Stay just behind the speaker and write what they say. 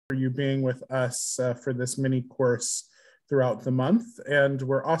you being with us for this mini course throughout the month. And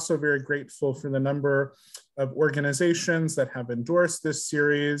we're also very grateful for the number of organizations that have endorsed this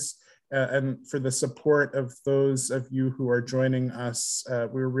series and for the support of those of you who are joining us.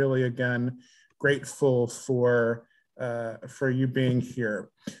 We're really, again, grateful for you being here.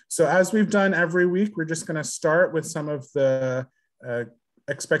 So as we've done every week, we're just going to start with some of the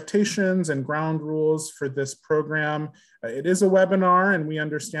expectations and ground rules for this program. It is a webinar, and we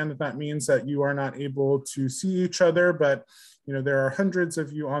understand that that means that you are not able to see each other, but there are hundreds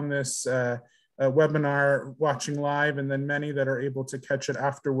of you on this webinar watching live, and then many that are able to catch it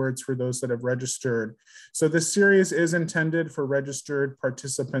afterwards for those that have registered. So this series is intended for registered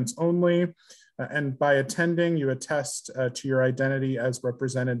participants only, and by attending, you attest to your identity as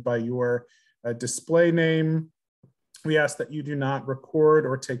represented by your display name. We ask that you do not record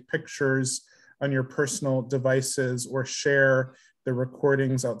or take pictures on your personal devices or share the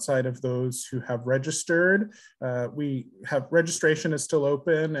recordings outside of those who have registered. Registration is still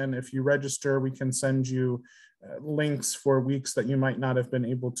open, and if you register, we can send you links for weeks that you might not have been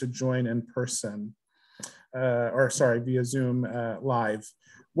able to join in person, via Zoom live.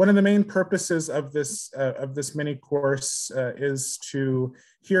 One of the main purposes of this mini course is to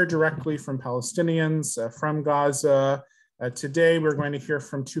hear directly from Palestinians from Gaza. Today, we're going to hear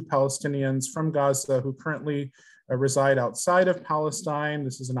from two Palestinians from Gaza who currently reside outside of Palestine.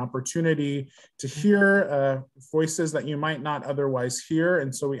 This is an opportunity to hear voices that you might not otherwise hear.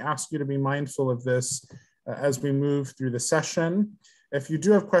 And so we ask you to be mindful of this as we move through the session. If you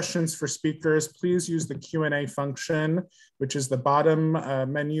do have questions for speakers, please use the Q&A function, which is the bottom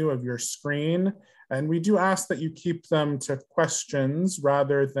menu of your screen. And we do ask that you keep them to questions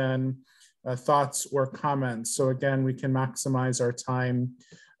rather than thoughts or comments. So again, we can maximize our time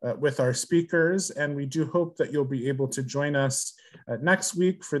with our speakers. And we do hope that you'll be able to join us next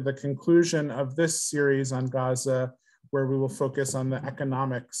week for the conclusion of this series on Gaza, where we will focus on the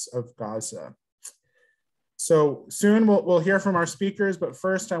economics of Gaza. So soon we'll hear from our speakers, but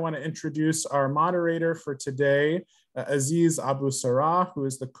first I want to introduce our moderator for today, Aziz Abu Sarah, who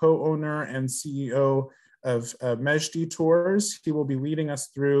is the co-owner and CEO of Majed Tours. He will be leading us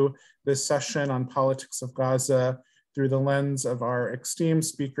through this session on politics of Gaza through the lens of our esteemed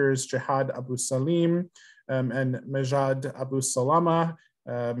speakers, Jehad Abusalim and Majed Abusalama.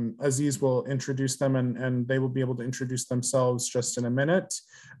 Aziz will introduce them and they will be able to introduce themselves just in a minute.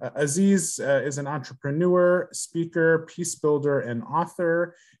 Aziz is an entrepreneur, speaker, peace builder, and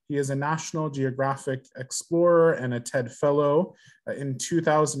author. He is a National Geographic Explorer and a TED Fellow. In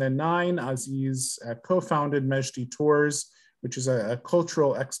 2009, Aziz co-founded Majed Tours, which is a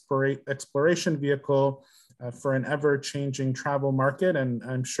cultural exploration vehicle for an ever-changing travel market. And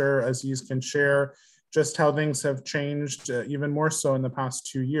I'm sure Aziz can share just how things have changed even more so in the past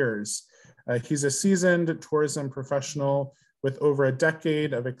 2 years. He's a seasoned tourism professional with over a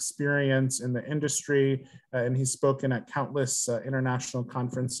decade of experience in the industry, and he's spoken at countless international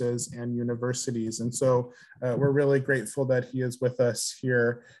conferences and universities. And so we're really grateful that he is with us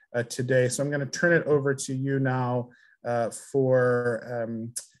here today. So I'm gonna turn it over to you now for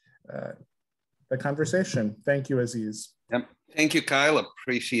the conversation. Thank you, Aziz. Yep. Thank you, Kyle.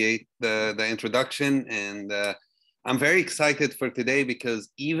 Appreciate the introduction. And I'm very excited for today because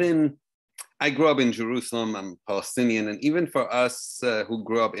even I grew up in Jerusalem, I'm Palestinian, and even for us who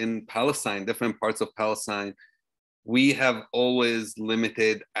grew up in Palestine, different parts of Palestine, we have always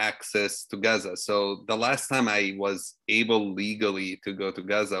limited access to Gaza. So the last time I was able legally to go to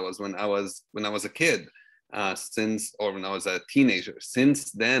Gaza was when I was a kid, when I was a teenager.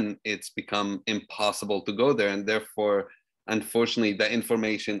 Since then, it's become impossible to go there, and therefore, unfortunately, the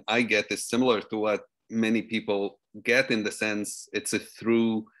information I get is similar to what many people get, in the sense it's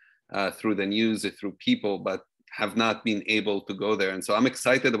through the news, through people, but have not been able to go there. And so I'm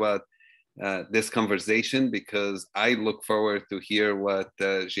excited about this conversation because I look forward to hear what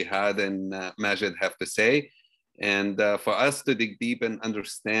Jehad and Majed have to say. And for us to dig deep and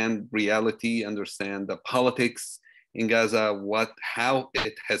understand reality, understand the politics in Gaza, how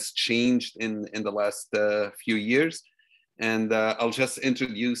it has changed in the last few years. And I'll just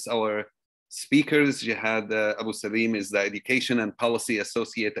introduce our speakers. Jehad Abusalim is the Education and Policy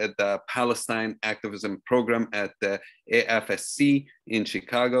Associate at the Palestine Activism Program at the AFSC in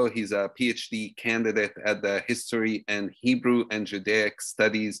Chicago. He's a PhD candidate at the History and Hebrew and Judaic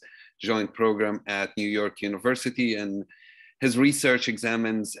Studies Joint Program at New York University. And his research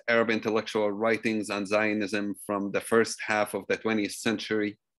examines Arab intellectual writings on Zionism from the first half of the 20th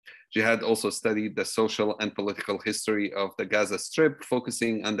century. Jehad also studied the social and political history of the Gaza Strip,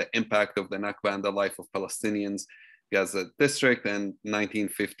 focusing on the impact of the Nakba on the life of Palestinians Gaza district and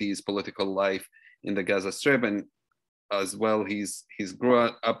 1950s political life in the Gaza Strip. And as well, he's grew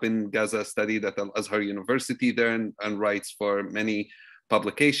up in Gaza, studied at Al-Azhar University there, and writes for many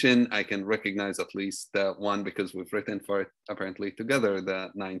publication. I can recognize at least one because we've written for it apparently together, the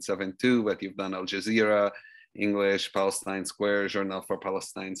 972, but you've done Al Jazeera, English, Palestine Square, Journal for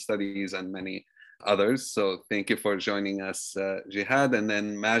Palestine Studies, and many others. So thank you for joining us, Jehad. And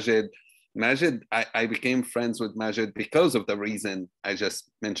then Majed, I became friends with Majed because of the reason I just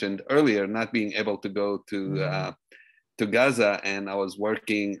mentioned earlier, not being able to go to Gaza, and I was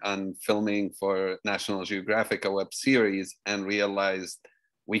working on filming for National Geographic, a web series, and realized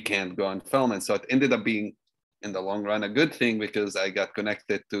we can't go and film. And so it ended up being, in the long run, a good thing because I got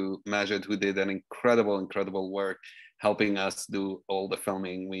connected to Majed, who did an incredible work helping us do all the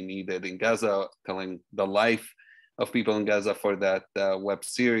filming we needed in Gaza, telling the life of people in Gaza for that web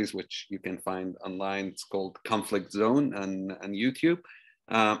series, which you can find online. It's called Conflict Zone on YouTube.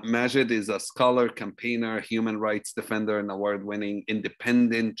 Majed is a scholar, campaigner, human rights defender, and award-winning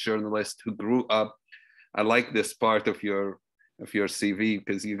independent journalist who grew up. I like this part of your CV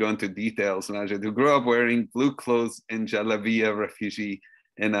because you go into details, Majed, who grew up wearing blue clothes in Jalabiya refugee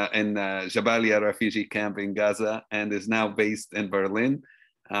in a Jabalia refugee camp in Gaza, and is now based in Berlin.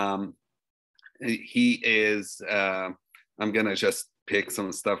 He is. I'm gonna just pick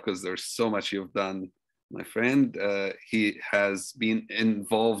some stuff because there's so much you've done, my friend. He has been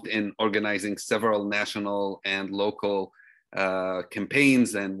involved in organizing several national and local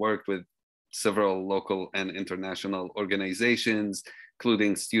campaigns and worked with several local and international organizations,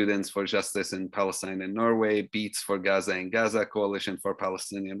 including Students for Justice in Palestine and Norway, Beats for Gaza and Gaza, Coalition for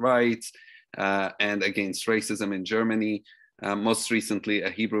Palestinian Rights, and Against Racism in Germany. Most recently,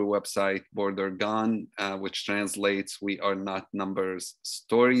 a Hebrew website, Border Gone, which translates "We Are Not Numbers"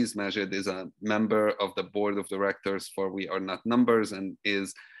 stories. Majed is a member of the board of directors for We Are Not Numbers, and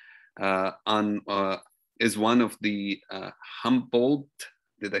is one of the Humboldt,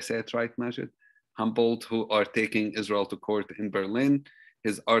 did I say it right, Majed? Humboldt, who are taking Israel to court in Berlin.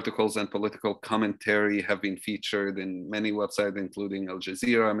 His articles and political commentary have been featured in many websites, including Al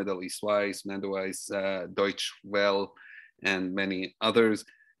Jazeera, Middle East Wise, Mandewise, Deutsche Welle, and many others.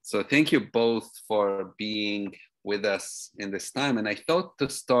 So thank you both for being with us in this time. And I thought to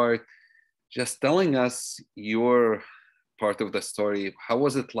start just telling us your part of the story. How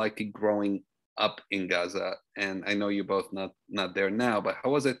was it like growing up in Gaza? And I know you're both not there now, but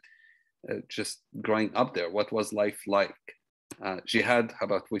how was it just growing up there? What was life like? Jehad, how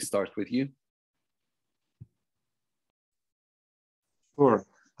about we start with you? Sure.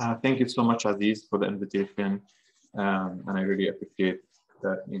 Thank you so much, Aziz, for the invitation. And I really appreciate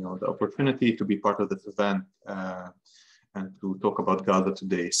that, the opportunity to be part of this event and to talk about Gaza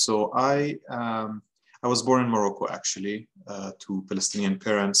today. So I was born in Morocco, actually, to Palestinian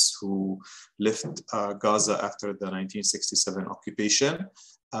parents who left Gaza after the 1967 occupation.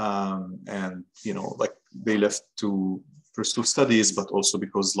 And, they left to pursue studies, but also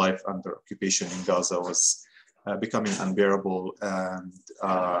because life under occupation in Gaza was becoming unbearable, and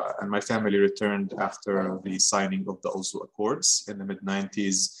my family returned after the signing of the Oslo Accords in the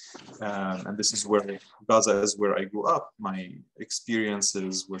mid-90s, and this is where Gaza is where I grew up. My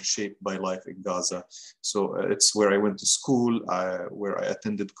experiences were shaped by life in Gaza, so it's where I went to school, where I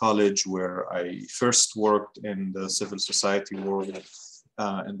attended college, where I first worked in the civil society world,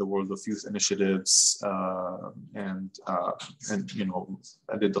 in the world of youth initiatives, and I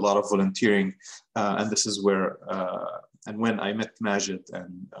did a lot of volunteering, and this is where and when I met Majed,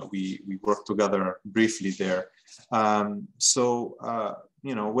 and we worked together briefly there. When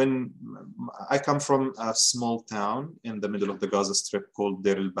I come from a small town in the middle of the Gaza Strip called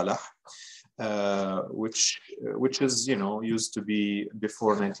Deir al-Balah, which is used to be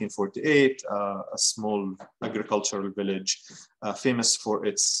before 1948 a small agricultural village, famous for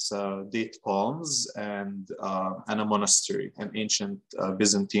its date palms and a monastery, an ancient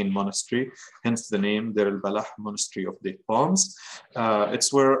Byzantine monastery, hence the name Deir al-Balah, Monastery of Date Palms.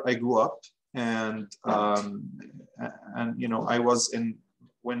 It's where I grew up, and I was in.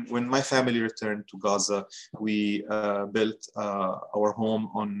 When my family returned to Gaza, we built our home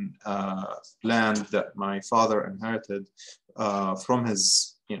on land that my father inherited from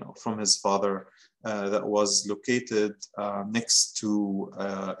his father, that was located next to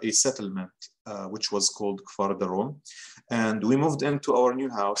a settlement which was called Kfar Darom, and we moved into our new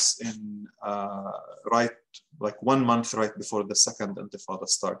house in 1 month right before the second Intifada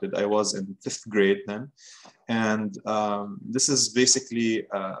started. I was in 5th grade then, and this is basically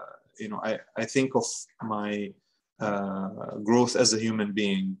I think of my growth as a human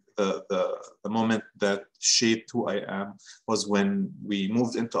being, the moment that shaped who I am was when we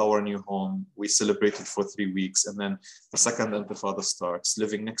moved into our new home. We celebrated for 3 weeks, and then the second Intifada starts,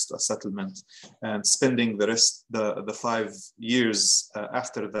 living next to a settlement and spending the rest, the 5 years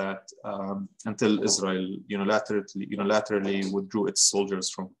after that until Israel unilaterally withdrew its soldiers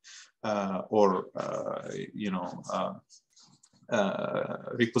from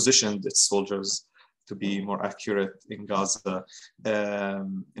repositioned its soldiers, to be more accurate, in Gaza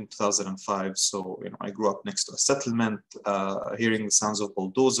in 2005. So, I grew up next to a settlement, hearing the sounds of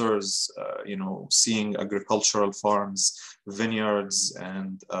bulldozers, seeing agricultural farms, vineyards,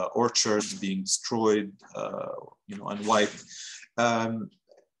 and orchards being destroyed, and wiped.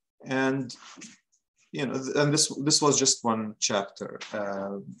 And this was just one chapter.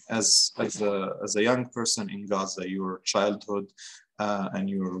 As a young person in Gaza, your childhood and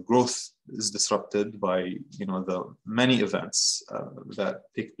your growth is disrupted by the many events that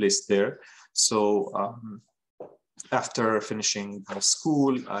take place there. So after finishing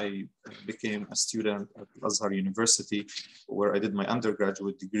school, I became a student at Azhar University, where I did my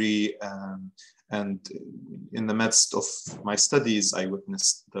undergraduate degree. And in the midst of my studies, I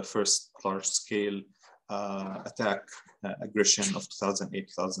witnessed the first large-scale attack, aggression of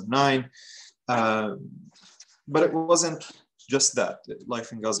 2008-2009. But it wasn't just that.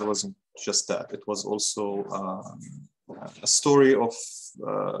 Life in Gaza wasn't just that. It was also a story of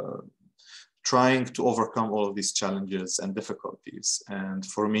trying to overcome all of these challenges and difficulties. And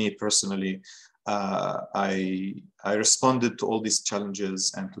for me personally, I responded to all these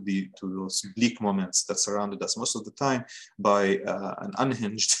challenges and to those bleak moments that surrounded us most of the time by an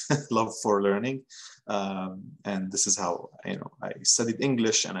unhinged love for learning. And this is how I studied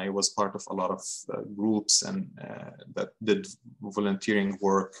English, and I was part of a lot of groups and that did volunteering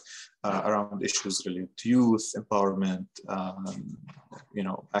work around issues related to youth empowerment,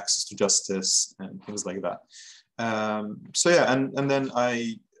 access to justice and things like that. So yeah, and then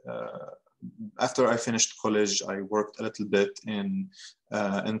after I finished college, I worked a little bit in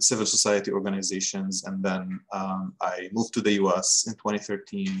civil society organizations, and then I moved to the US in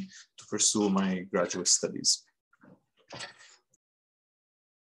 2013 to pursue my graduate studies.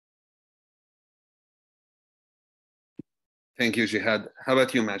 Thank you, Jehad. How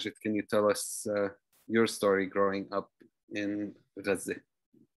about you, Majed? Can you tell us your story growing up in Gaza?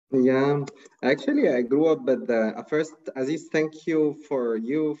 Yeah, actually, I grew up, but first, Aziz, thank you for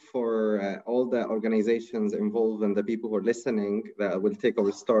all the organizations involved and the people who are listening that will take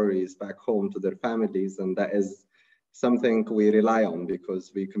our stories back home to their families. And that is something we rely on,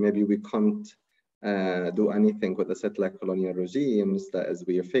 because maybe we can't do anything with the settler colonial regimes that as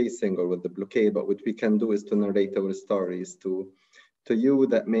we are facing, or with the blockade, but what we can do is to narrate our stories to you,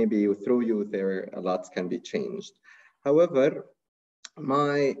 that maybe through you there a lot can be changed. However,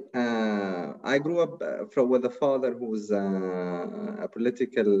 I grew up with a father who was a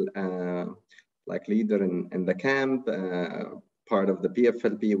political leader in the camp, part of the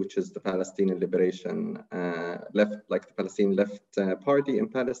PFLP, which is the Palestinian Liberation the Palestinian Left Party in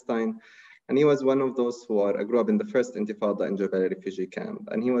Palestine. And he was one of those I grew up in the first Intifada in Jebel refugee camp,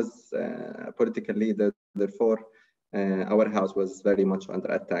 and he was a political leader. Therefore, our house was very much under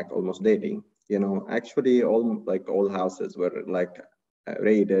attack almost daily. Actually, all houses were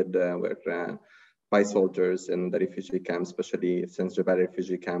raided by soldiers in the refugee camp, especially since Jebel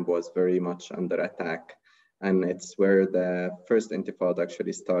refugee camp was very much under attack. And it's where the first Intifada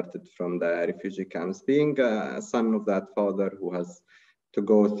actually started, from the refugee camps. Being a son of that father who has to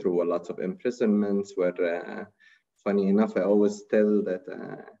go through a lot of imprisonments, where funny enough, I always tell that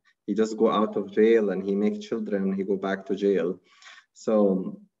he just go out of jail and he make children and he go back to jail.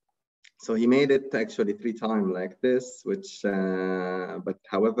 So he made it actually 3 times like this, but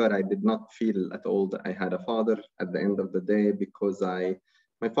however, I did not feel at all that I had a father at the end of the day, because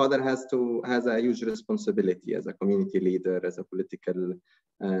my father has a huge responsibility as a community leader, as a political,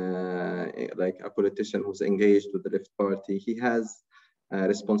 a politician who's engaged with the Left Party. He has a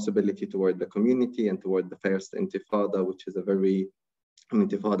responsibility toward the community and toward the first Intifada, which is an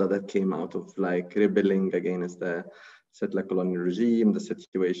Intifada that came out of rebelling against the settler colonial regime, the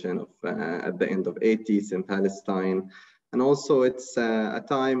situation of at the end of 80s in Palestine. And also it's a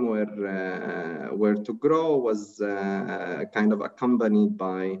time where to grow was kind of accompanied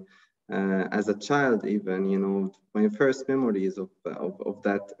by, as a child even, my first memories of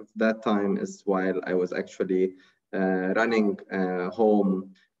that time is while I was actually running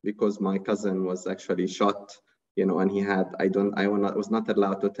home, because my cousin was actually shot, and I was not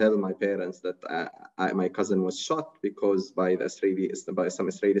allowed to tell my parents that my cousin was shot by some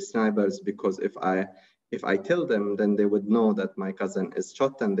Israeli snipers, because if I if I tell them, then they would know that my cousin is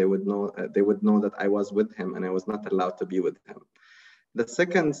shot, and they would know that I was with him and I was not allowed to be with him. The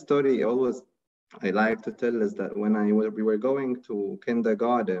second story I like to tell is that when we were going to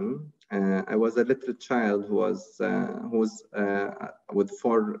kindergarten, I was a little child who was with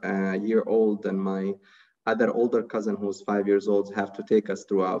 4-year-old, and my other older cousin who was 5 years old have to take us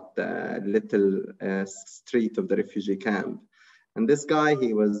throughout the little street of the refugee camp. And this guy,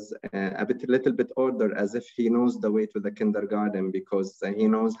 he was a little bit older, as if he knows the way to the kindergarten, because he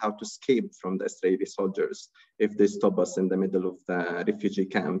knows how to escape from the Israeli soldiers if they stop us in the middle of the refugee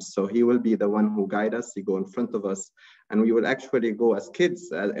camps. So he will be the one who guide us. He go in front of us, and we will actually go as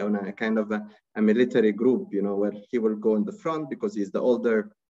kids on a kind of a military group, you know, where he will go in the front because he's the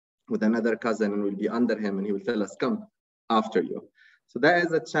older, with another cousin, and will be under him, and he will tell us, come after you. So that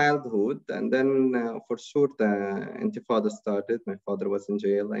is a childhood. And then for sure, the Intifada started. My father was in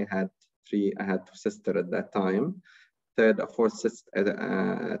jail. I had two sisters at that time. Two sisters at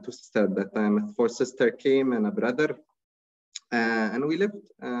that time. A fourth sister came, and a brother. And we lived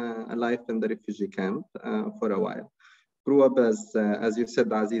a life in the refugee camp for a while. Grew up as you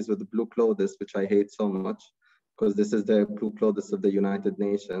said, Aziz, with the blue clothes, which I hate so much, because this is the blue clothes of the United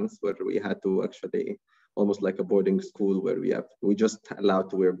Nations, where we had to actually, almost like a boarding school, where we just allowed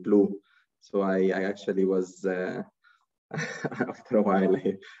to wear blue. So I actually was, after a while,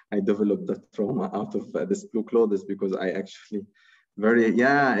 I developed the trauma out of this blue clothes, because I actually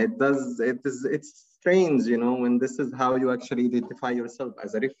it's strange, you know, when this is how you actually identify yourself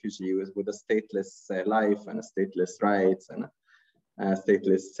as a refugee, with a stateless life and a stateless rights and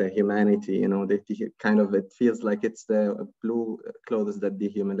stateless humanity, you know, it feels like it's the blue clothes that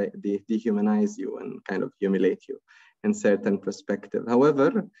dehumanize you and kind of humiliate you in certain perspective.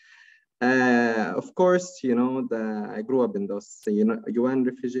 However, of course, you know, I grew up in those, you know, UN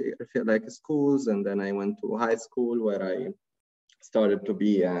refugee like schools, and then I went to high school where I started to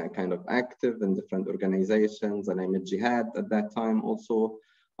be kind of active in different organizations, and I met Jehad at that time also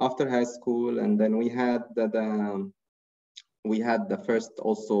after high school. And then we had the first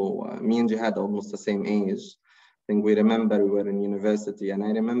also, me and Jehad almost the same age. I think we were in university, and I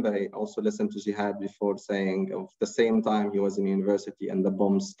remember I also listened to Jehad before saying of the same time he was in university and the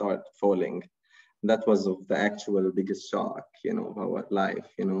bombs start falling. That was of the actual biggest shock, you know, of our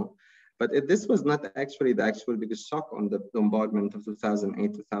life, you know. But this was not actually the actual biggest shock on the bombardment of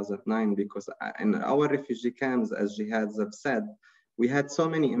 2008, 2009, because in our refugee camps, as Jehad have said, we had so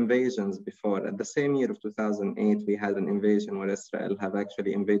many invasions before. At the same year of 2008, we had an invasion where Israel have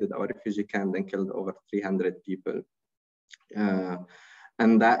actually invaded our refugee camp and killed over 300 people.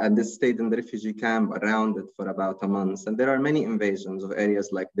 And this stayed in the refugee camp around it for about a month. And there are many invasions of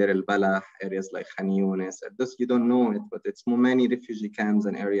areas like Deir el-Balah, areas like Khan Younis. This, you don't know it, but it's many refugee camps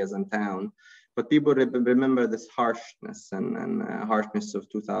and areas in town. But people remember this harshness and harshness of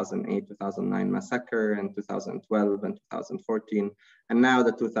 2008, 2009 massacre, and 2012 and 2014, and now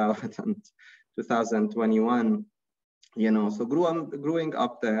the 2021. You know, so growing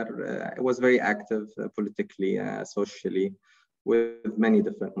up there, I was very active politically, socially, with many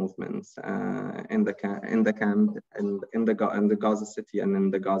different movements in the camp, and in the Gaza city and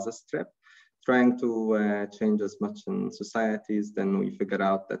in the Gaza Strip, trying to change as much in societies. Then we figured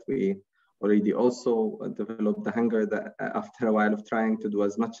out that we already also developed the hunger that after a while of trying to do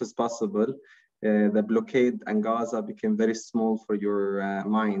as much as possible, the blockade and Gaza became very small for your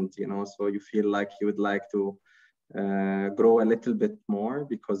mind, you know, so you feel like you would like to grow a little bit more,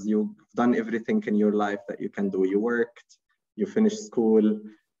 because you've done everything in your life that you can do. You worked, you finished school,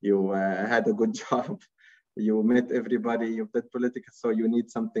 you had a good job, you met everybody, you did politics, so you need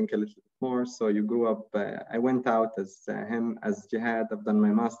something a little bit more. So you grew up, I went out as Jehad. I've done my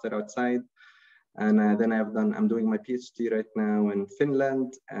master outside, and then I'm doing my PhD right now in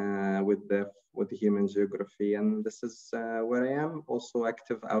Finland with the human geography. And this is where I am, also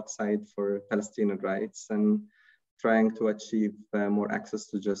active outside for Palestinian rights and trying to achieve more access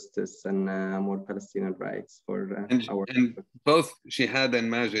to justice and more Palestinian rights for our... And both Jehad and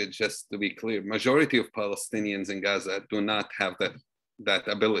Majed, just to be clear, majority of Palestinians in Gaza do not have that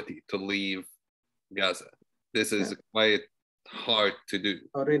ability to leave Gaza. This is quite hard to do.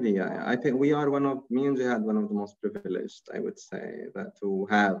 Already, I think we are me and Jehad, one of the most privileged, I would say, that to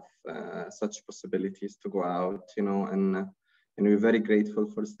have such possibilities to go out, you know, and we're very grateful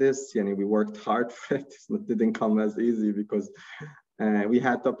for this. You know, we worked hard for it. It didn't come as easy, because we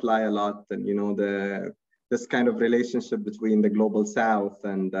had to apply a lot. And, you know, this kind of relationship between the global South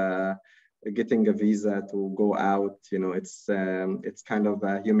and getting a visa to go out, you know, it's kind of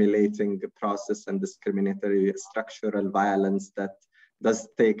a humiliating process and discriminatory structural violence that does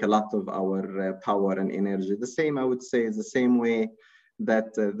take a lot of our power and energy. The same, I would say, is the same way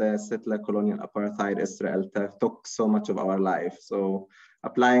that the settler colonial apartheid Israel took so much of our life. So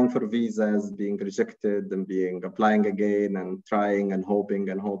applying for visas, being rejected, and applying again, and trying and hoping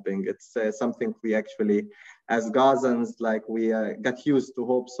and hoping. It's something we actually, as Gazans, like we got used to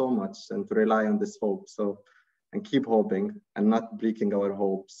hope so much and to rely on this hope. So, and keep hoping and not breaking our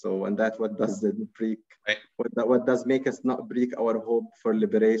hope. So, and that's what does it break, right. what does make us not break our hope for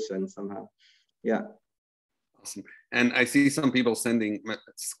liberation somehow. Yeah. Awesome. And I see some people sending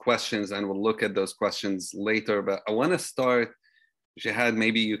questions, and we'll look at those questions later, but I want to start, Jehad,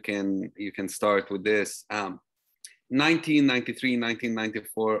 maybe you can start with this. 1993,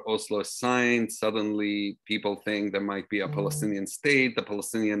 1994, Oslo is signed. Suddenly people think there might be a Palestinian state. The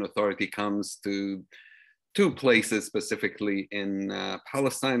Palestinian Authority comes to two places specifically in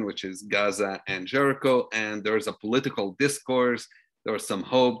Palestine, which is Gaza and Jericho. And there's a political discourse. There's some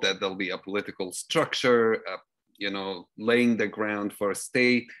hope that there'll be a political structure, laying the ground for a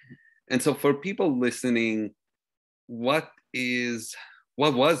state. And so for people listening, what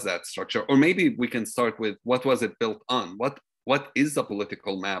was that structure? Or maybe we can start with, what was it built on? What is the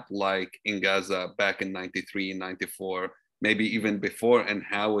political map like in Gaza back in 93, 94, maybe even before, and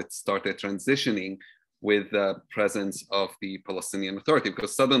how it started transitioning with the presence of the Palestinian Authority?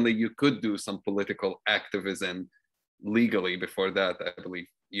 Because suddenly you could do some political activism legally. Before that, I believe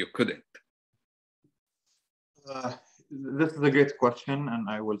you couldn't. This is a great question, and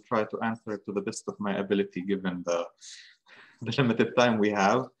I will try to answer it to the best of my ability given the limited time we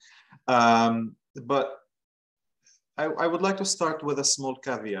have. But I would like to start with a small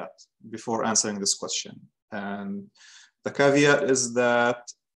caveat before answering this question. And the caveat is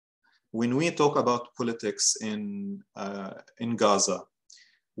that when we talk about politics in Gaza,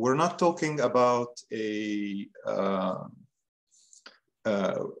 we're not talking about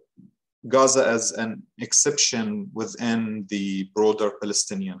Gaza as an exception within the broader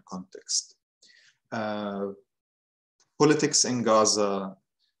Palestinian context. Politics in Gaza,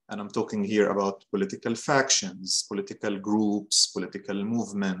 and I'm talking here about political factions, political groups, political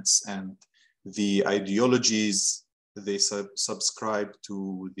movements, and the ideologies they subscribe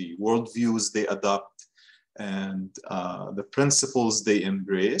to, the worldviews they adopt, and the principles they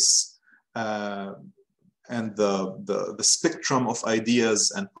embrace, and the spectrum of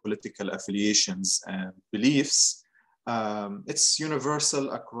ideas and political affiliations and beliefs. It's universal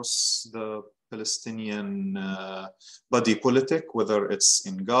across the Palestinian body politic, whether it's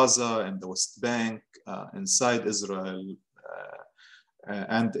in Gaza, in the West Bank, inside Israel,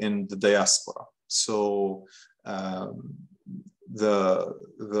 and in the diaspora. So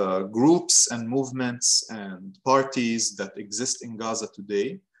the groups and movements and parties that exist in Gaza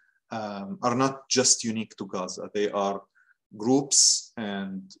today are not just unique to Gaza. They are groups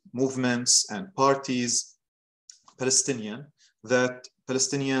and movements and parties, Palestinian, that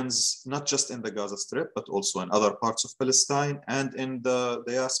Palestinians, not just in the Gaza Strip, but also in other parts of Palestine and in the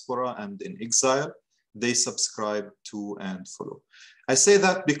diaspora and in exile, they subscribe to and follow. I say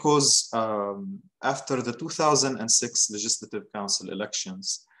that because after the 2006 Legislative Council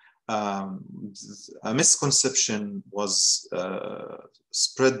elections, a misconception was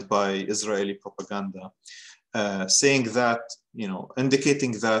spread by Israeli propaganda, saying that,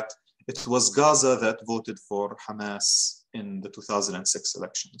 indicating that it was Gaza that voted for Hamas in the 2006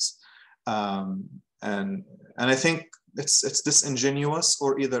 elections. And I think it's disingenuous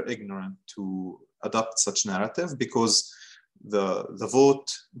or either ignorant to adopt such narrative, because the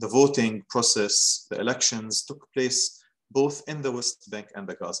voting process, the elections took place both in the West Bank and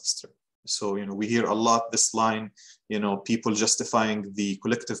the Gaza Strip. So, we hear a lot this line, people justifying the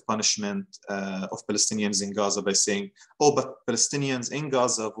collective punishment of Palestinians in Gaza by saying, oh, but Palestinians in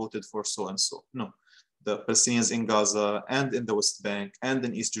Gaza voted for so-and-so. No, the Palestinians in Gaza and in the West Bank and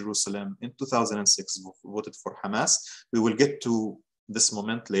in East Jerusalem in 2006 voted for Hamas. We will get to this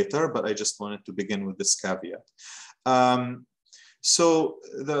moment later, but I just wanted to begin with this caveat. So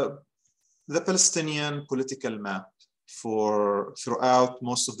the Palestinian political map throughout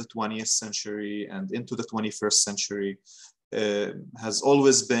most of the 20th century and into the 21st century has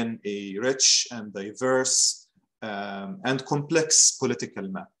always been a rich and diverse and complex political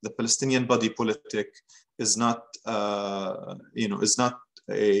map. The Palestinian body politic is not, is not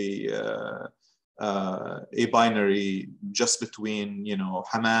a binary just between,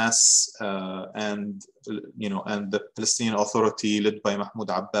 Hamas and the Palestinian Authority led by Mahmoud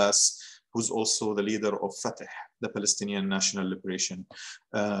Abbas, who's also the leader of Fatah, the Palestinian National Liberation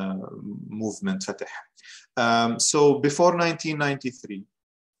Movement, Fatah. So before 1993,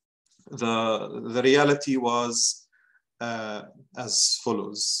 the reality was as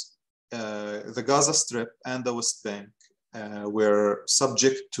follows. The Gaza Strip and the West Bank were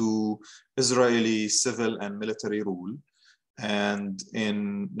subject to Israeli civil and military rule. And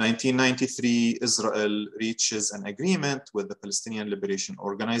in 1993, Israel reaches an agreement with the Palestinian Liberation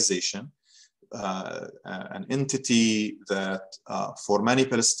Organization, an entity that for many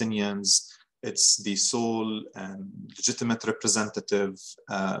Palestinians, it's the sole and legitimate representative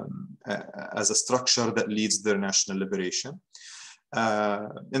as a structure that leads their national liberation.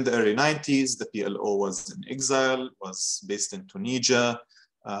 In the early 90s, the PLO was in exile, was based in Tunisia.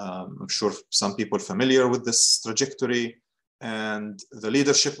 I'm sure some people are familiar with this trajectory. And the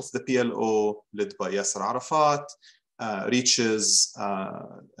leadership of the PLO, led by Yasser Arafat, reaches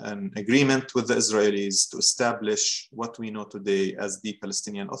an agreement with the Israelis to establish what we know today as the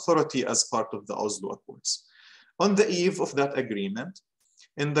Palestinian Authority as part of the Oslo Accords. On the eve of that agreement,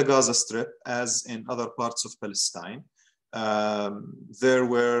 in the Gaza Strip, as in other parts of Palestine, there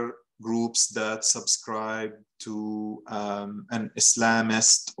were groups that subscribed to an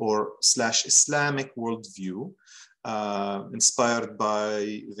Islamist or /Islamic worldview, inspired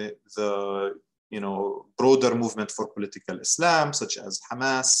by the broader movement for political Islam, such as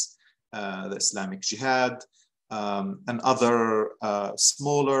Hamas, the Islamic Jehad, and other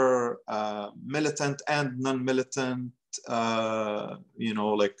smaller militant and non-militant,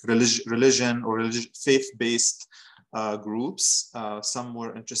 like religion or faith-based groups. Some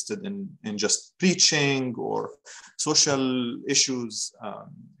were interested in just preaching or social issues.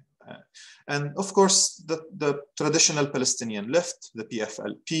 And of course, the traditional Palestinian left, the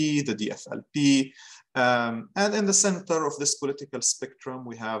PFLP, the DFLP, and in the center of this political spectrum,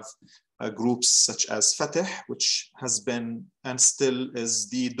 we have groups such as Fatah, which has been and still is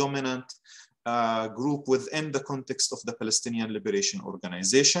the dominant group within the context of the Palestinian Liberation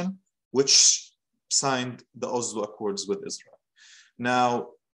Organization, which signed the Oslo Accords with Israel.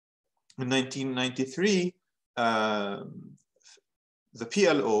 Now, in 1993, the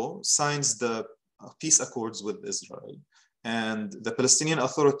PLO signs the peace accords with Israel, and the Palestinian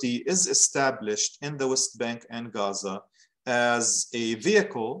Authority is established in the West Bank and Gaza as a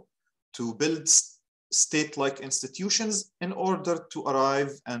vehicle to build state-like institutions in order to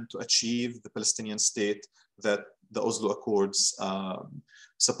arrive and to achieve the Palestinian state that the Oslo Accords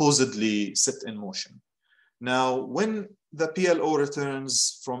supposedly set in motion. Now, when the PLO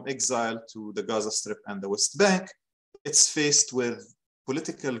returns from exile to the Gaza Strip and the West Bank, it's faced with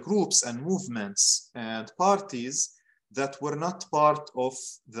political groups and movements and parties that were not part of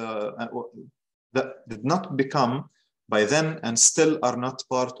that did not become by then and still are not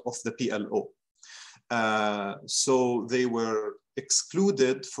part of the PLO. So they were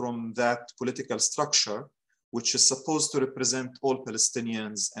excluded from that political structure, which is supposed to represent all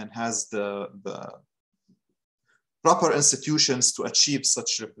Palestinians and has the proper institutions to achieve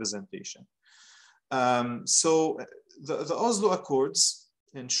such representation. So the Oslo Accords,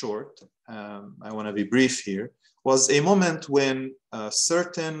 in short, I want to be brief here, was a moment when a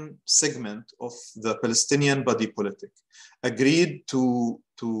certain segment of the Palestinian body politic agreed to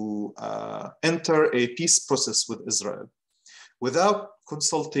enter a peace process with Israel without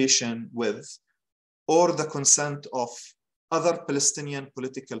consultation with or the consent of other Palestinian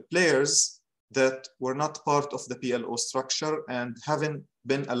political players that were not part of the PLO structure and haven't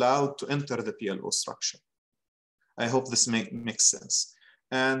been allowed to enter the PLO structure. I hope this makes sense.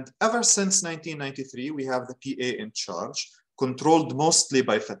 And ever since 1993, we have the PA in charge, controlled mostly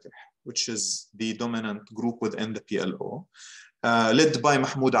by Fatah, which is the dominant group within the PLO, led by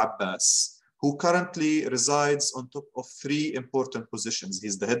Mahmoud Abbas, who currently resides on top of three important positions.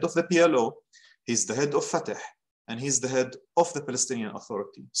 He's the head of the PLO, he's the head of Fatah, and he's the head of the Palestinian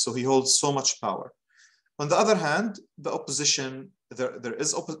Authority. So he holds so much power. On the other hand, the opposition,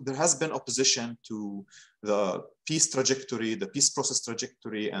 there has been opposition to the peace trajectory, the peace process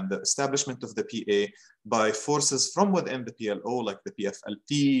trajectory, and the establishment of the PA by forces from within the PLO, like the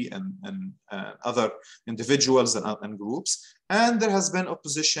PFLP and other individuals and groups. And there has been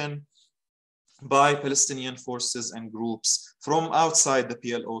opposition by Palestinian forces and groups from outside the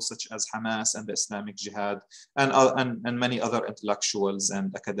PLO, such as Hamas and the Islamic Jihad, and many other intellectuals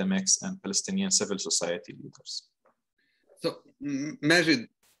and academics and Palestinian civil society leaders. So, Majed,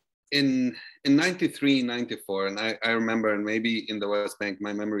 in 93, 94, and I remember, and maybe in the West Bank,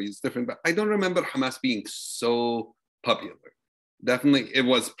 my memory is different, but I don't remember Hamas being so popular. Definitely, it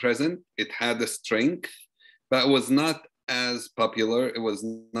was present, it had a strength, but it was not as popular, it was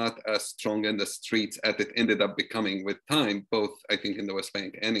not as strong in the streets as it ended up becoming with time, both I think in the West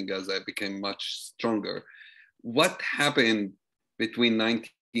Bank and in Gaza, it became much stronger. What happened between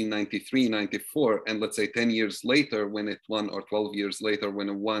 93 1993, 94, and let's say 10 years later when it won, or 12 years later when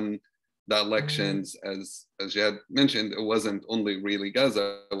it won the elections, as Jehad mentioned, it wasn't only really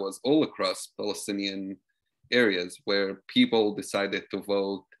Gaza, it was all across Palestinian areas where people decided to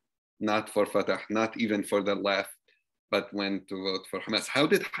vote not for Fatah, not even for the left, but went to vote for Hamas. How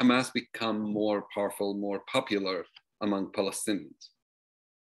did Hamas become more powerful, more popular among Palestinians?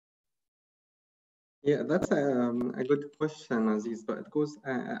 Yeah, that's a good question, Aziz. But it goes,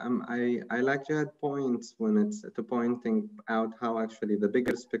 I like Jihad points when it's to pointing out how actually the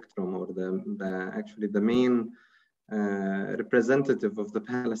bigger spectrum, or actually the main representative of the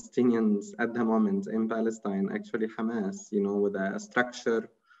Palestinians at the moment in Palestine, actually Hamas, you know, with a structure,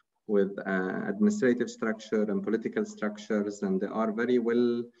 with administrative structure and political structures, and they are very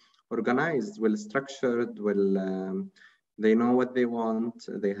well organized, well structured, they know what they want.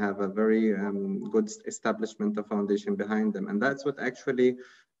 They have a very good establishment, a foundation behind them. And that's what actually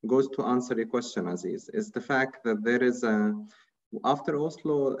goes to answer your question, Aziz, is the fact that there is after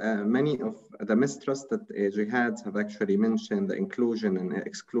Oslo, many of the mistrust that Jihad have actually mentioned, the inclusion and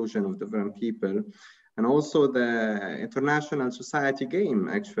exclusion of different people, and also the international society game,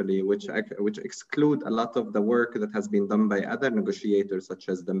 actually, which exclude a lot of the work that has been done by other negotiators, such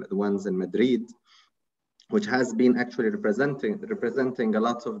as the ones in Madrid, which has been actually representing a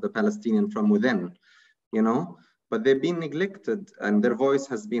lot of the Palestinian from within, you know, but they've been neglected and their voice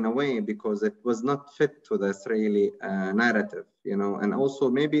has been away because it was not fit to the Israeli narrative, you know, and also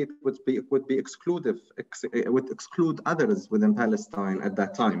maybe it would be exclusive, it would exclude others within Palestine at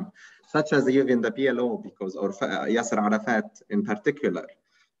that time, such as even the PLO, because, or Yasser Arafat in particular,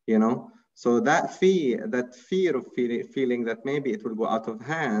 you know. So that fear of feeling that maybe it will go out of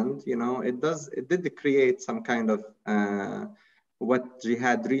hand, you know, it did create some kind of what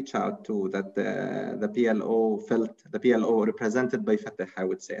Jihad reached out to, that the PLO felt, the PLO represented by Fatah, I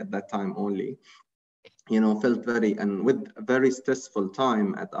would say at that time only, you know, felt with a very stressful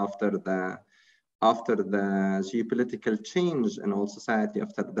time after the geopolitical change in all society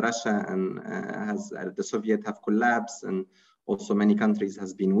after Russia and the Soviet have collapsed, and also many countries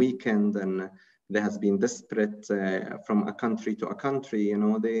has been weakened, and there has been desperate from a country to a country, you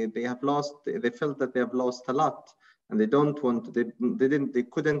know, they felt that they have lost a lot, and they don't want to, they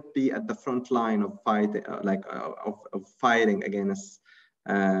couldn't be at the front line of fighting, of fighting against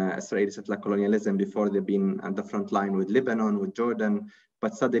Israeli settler colonialism before they've been at the front line with Lebanon, with Jordan,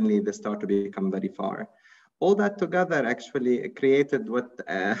 but suddenly they start to become very far. All that together actually created what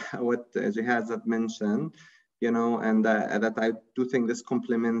Jihad have mentioned, you know, and that I do think this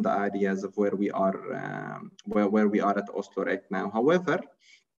complement the ideas of where we are, where we are at Oslo right now. However,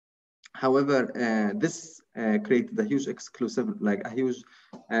 this created a huge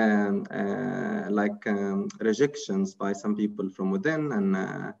rejections by some people from within, and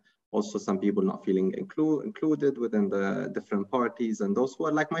also some people not feeling included within the different parties. And those who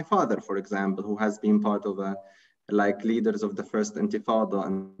are like my father, for example, who has been part of leaders of the first Intifada,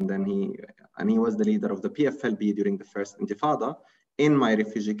 and then he was the leader of the PFLP during the first Intifada in my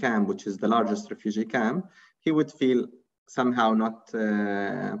refugee camp, which is the largest refugee camp. He would feel somehow not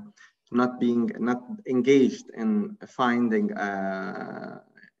engaged in finding,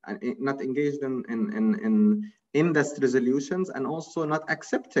 not engaged in these resolutions, and also not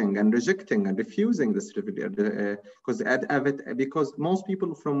accepting and rejecting and refusing this because most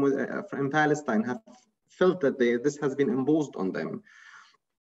people from Palestine have felt that this has been imposed on them,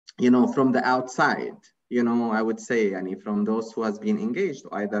 you know, from the outside, you know, I would say, and from those who has been engaged,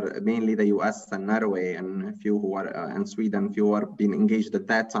 either mainly the US and Norway, and a few who are and Sweden, few are being engaged at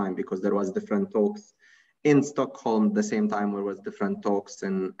that time, because there was different talks in Stockholm at the same time, where was different talks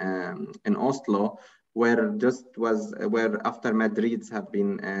in Oslo, where after Madrid's have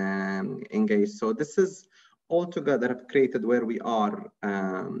been engaged. So this is all together have created where we are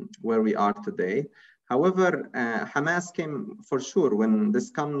today. However, Hamas came for sure. When this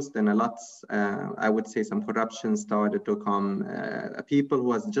comes, then a lot, I would say, some corruption started to come. People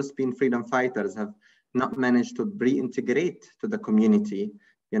who has just been freedom fighters have not managed to reintegrate to the community,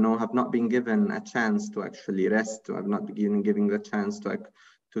 you know, have not been given a chance to actually rest, to have not been given the chance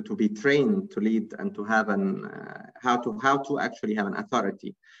to be trained to lead and to have how to actually have an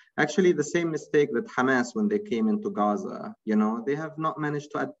authority. Actually, the same mistake that Hamas, when they came into Gaza, you know, they have not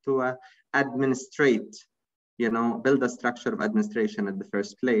managed to administrate, you know, build a structure of administration at the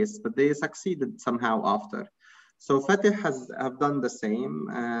first place, but they succeeded somehow after. So Fatah have done the same,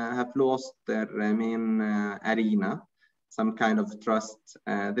 have lost their main arena, some kind of trust.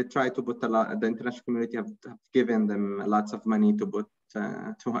 They try to put the international community have given them lots of money to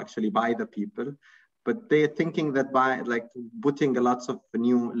actually buy the people. but they're thinking that by like putting lots of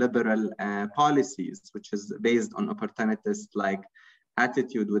new liberal policies, which is based on opportunist like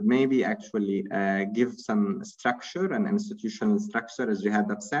attitude, would maybe actually give some structure and institutional structure, as Jehad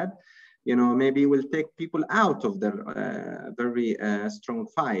have said, you know, maybe will take people out of their very strong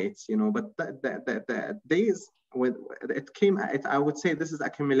fights, you know. But the days with it came, I would say this is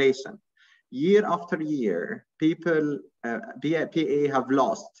accumulation. Year after year, people, PA have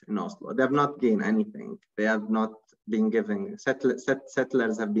lost in Oslo. They have not gained anything. They have not been giving,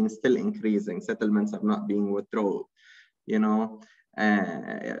 settlers have been still increasing. Settlements have not been withdrawn, you know.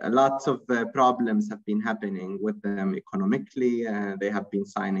 Lots of problems have been happening with them economically. They have been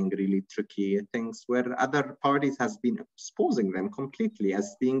signing really tricky things where other parties has been exposing them completely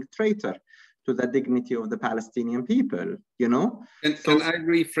as being traitor to the dignity of the Palestinian people, you know? Can I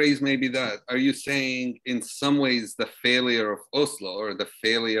rephrase maybe that? Are you saying in some ways the failure of Oslo or the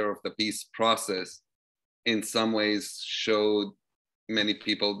failure of the peace process in some ways showed many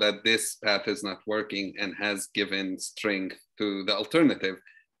people that this path is not working and has given strength to the alternative?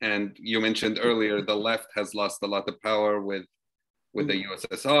 And you mentioned earlier the left has lost a lot of power with the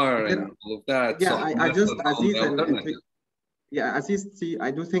USSR and all of that. Yeah, so I just, Aziz, yeah, Aziz, see, I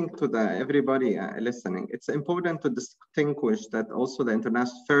do think to everybody listening, it's important to distinguish that also the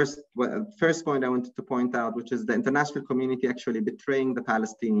international, first point I wanted to point out, which is the international community actually betraying the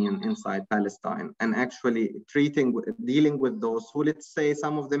Palestinian inside Palestine and actually dealing with those who, let's say,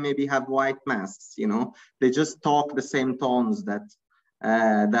 some of them maybe have white masks, you know, they just talk the same tones that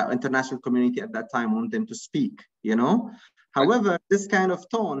the international community at that time want them to speak, you know. However, this kind of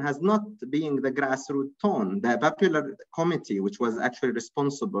tone has not been the grassroots tone. The popular committee, which was actually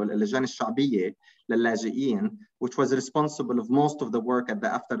responsible, اللجان الشعبية للاجئين, which was responsible of most of the work at the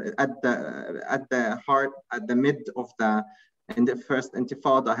mid of the first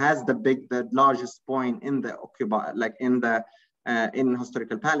Intifada, has the largest point in the in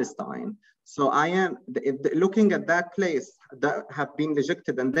historical Palestine. So I am looking at that place that have been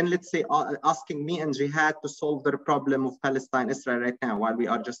rejected, and then let's say asking me and Jehad to solve the problem of Palestine-Israel right now while we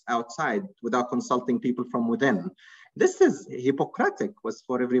are just outside without consulting people from within. This is Hippocratic was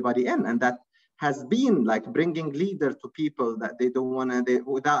for everybody in, and that has been like bringing leader to people that they don't want to,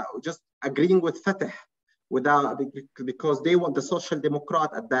 without just agreeing with Fatah, because they want the Social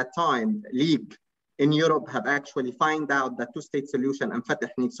Democrat at that time, League, in Europe have actually find out that two-state solution and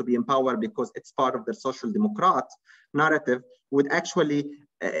Fatah needs to be in power because it's part of the social democrat narrative, would actually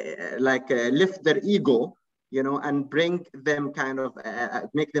lift their ego, you know, and bring them kind of,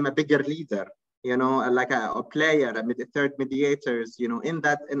 make them a bigger leader, you know, like a player, third mediators, you know, in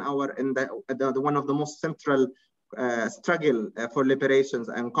the one of the most central struggle for liberations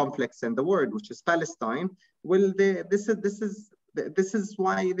and conflicts in the world, which is Palestine. Well, this is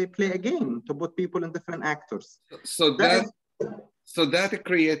why they play a game, to put people in different actors. So that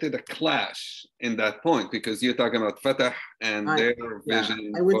created a clash in that point, because you're talking about Fatah and their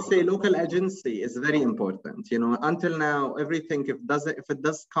vision. I would say local agency is very important. You know, until now, everything, if it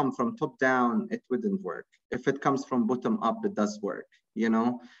does come from top down, it wouldn't work. If it comes from bottom up, it does work, you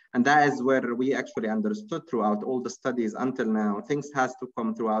know? And that is where we actually understood throughout all the studies until now, things has to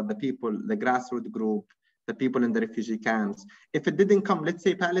come throughout the people, the grassroots group, the people in the refugee camps. If it didn't come, let's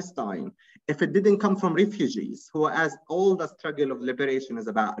say Palestine, if it didn't come from refugees, who as all the struggle of liberation is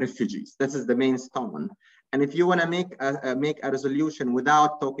about refugees, this is the main stone. And if you want to make a resolution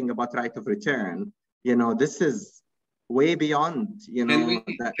without talking about right of return, you know, this is way beyond, you know.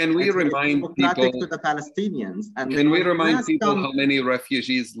 Can we remind people to the Palestinians? And can we remind people how many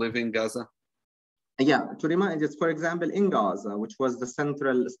refugees live in Gaza? Yeah, to remind just, for example, in Gaza, which was the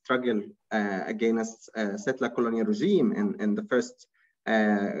central struggle against settler colonial regime in the first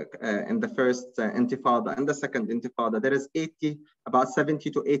Intifada and the second Intifada, there is about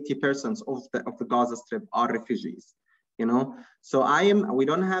 70 to 80% of the Gaza Strip are refugees. You know, so we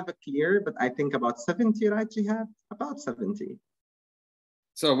don't have a clear, but I think about 70, right, Jehad? About 70.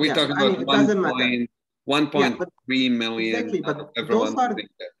 So we're talking about 1.3 million. Exactly, but those are.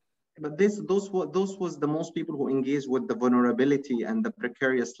 But those was the most people who engaged with the vulnerability and the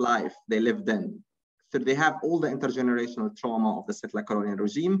precarious life they lived in. So they have all the intergenerational trauma of the settler colonial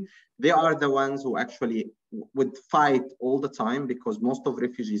regime. They are the ones who actually would fight all the time, because most of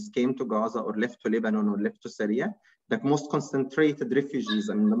refugees came to Gaza or left to Lebanon or left to Syria. The most concentrated refugees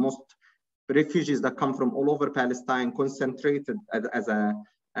and the most refugees that come from all over Palestine, concentrated as a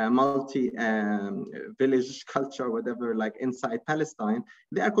multi-village culture, whatever, like inside Palestine,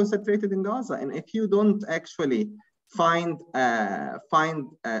 they are concentrated in Gaza. And if you don't actually find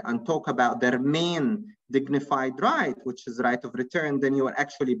and talk about their main dignified right, which is right of return, then you are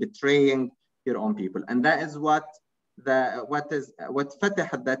actually betraying your own people. And that is what Fatah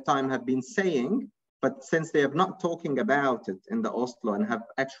at that time have been saying. But since they have not talking about it in the Oslo and have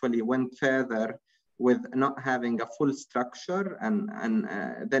actually went further with not having a full structure, and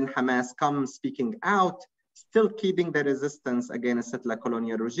then Hamas comes speaking out, still keeping the resistance against settler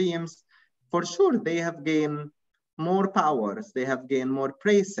colonial regimes, for sure they have gained more powers, they have gained more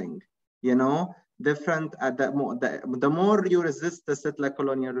praising, different. The more you resist the settler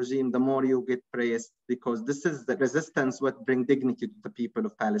colonial regime, the more you get praised, because this is the resistance what bring dignity to the people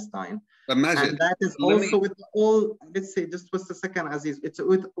of Palestine. Imagine, and that is also with all, let's say, just for a second, Aziz, it's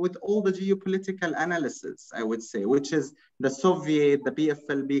with all the geopolitical analysis, I would say, which is the Soviet, the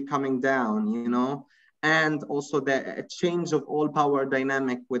PFLP coming down, and also the change of all power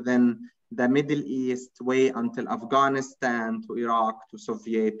dynamic within the Middle East way until Afghanistan, to Iraq, to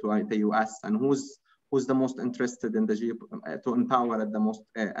Soviet, to the US, and who's the most interested in to empower at the most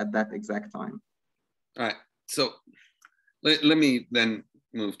at that exact time. All right. So let me then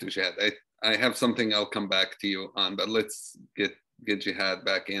move to Jehad. I have something I'll come back to you on, but let's get Jehad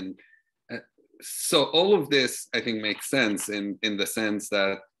back in. So all of this, I think, makes sense in the sense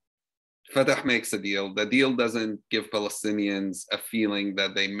that Fatah makes a deal. The deal doesn't give Palestinians a feeling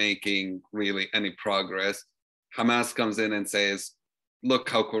that they're making really any progress. Hamas comes in and says, look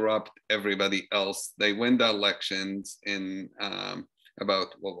how corrupt everybody else. They win the elections in about,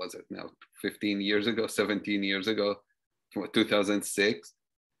 what was it now, 17 years ago, 2006.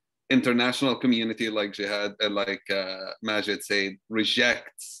 International community like Jehad, Majed said,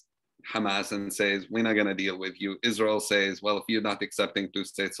 rejects Hamas and says, we're not going to deal with you. Israel says, well, if you're not accepting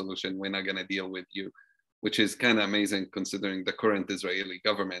two-state solution, we're not going to deal with you, which is kind of amazing considering the current Israeli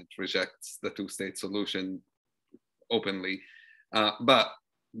government rejects the two-state solution openly. But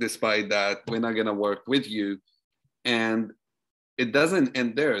despite that, we're not going to work with you. And it doesn't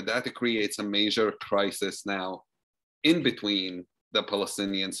end there. That creates a major crisis now in between the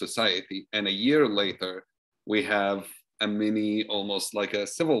Palestinian society. And a year later, we have a mini, almost like a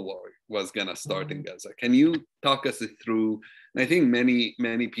civil war was gonna start in Gaza. Can you talk us through, and I think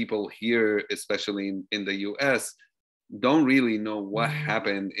many people here, especially in the US, don't really know what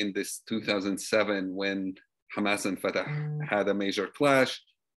happened in this 2007 when Hamas and Fatah had a major clash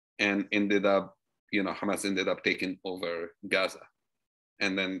and ended up, Hamas ended up taking over Gaza.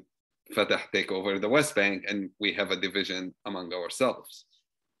 And then Fatah take over the West Bank, and we have a division among ourselves.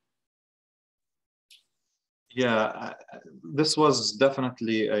 Yeah, this was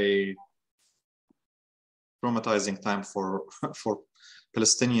definitely a traumatizing time for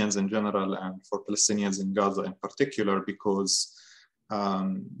Palestinians in general and for Palestinians in Gaza in particular, because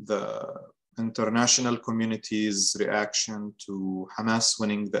the international community's reaction to Hamas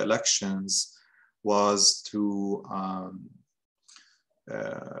winning the elections was to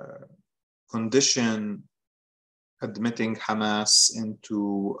condition admitting Hamas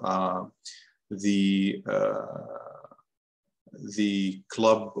into the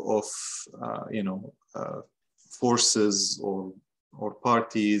club of forces or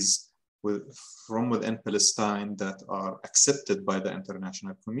parties from within Palestine that are accepted by the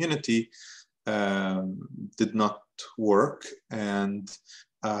international community did not work, and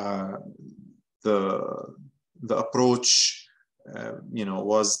the approach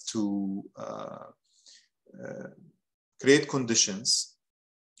was to create conditions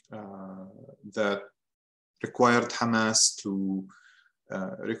that required Hamas to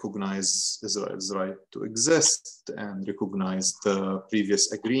recognize Israel's right to exist and recognize the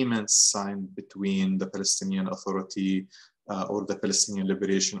previous agreements signed between the Palestinian Authority or the Palestinian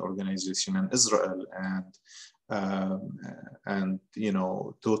Liberation Organization and Israel, and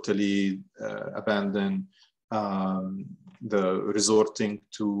totally abandon the resorting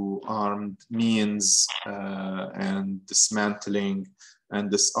to armed means and dismantling and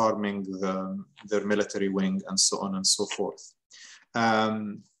disarming their military wing, and so on and so forth.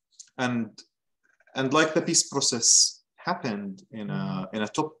 And like the peace process happened in a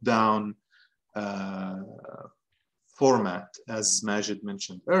top-down format, as Majed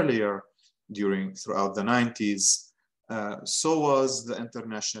mentioned earlier, throughout the 90s, so was the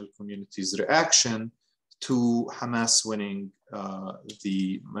international community's reaction to Hamas winning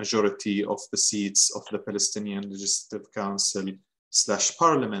the majority of the seats of the Palestinian Legislative Council /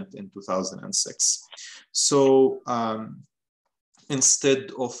 Parliament in 2006. So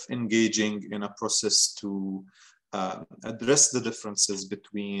instead of engaging in a process to address the differences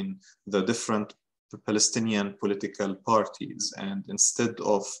between the different Palestinian political parties, and instead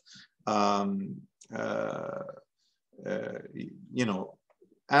of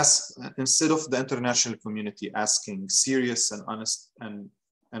instead of the international community asking serious and honest and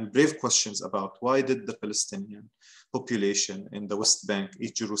and brave questions about why did the Palestinian population in the West Bank,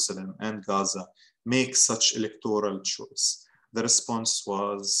 East Jerusalem, and Gaza make such electoral choice. The response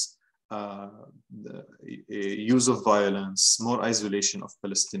was the use of violence, more isolation of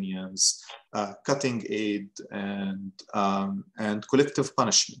Palestinians, cutting aid, and collective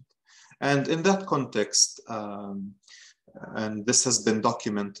punishment. And in that context, and this has been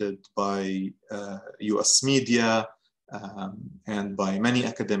documented by US media and by many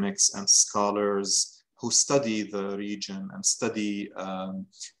academics and scholars who study the region and study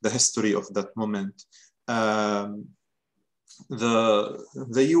the history of that moment.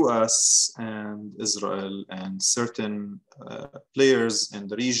 The US and Israel and certain players in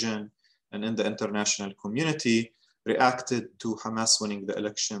the region and in the international community reacted to Hamas winning the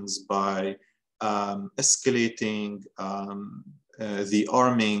elections by escalating the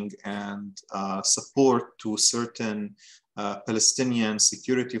arming and support to certain Palestinian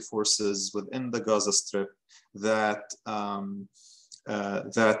security forces within the Gaza Strip that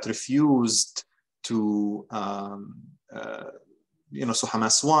refused to, so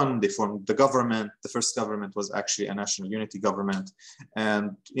Hamas won, they formed the government. The first government was actually a national unity government.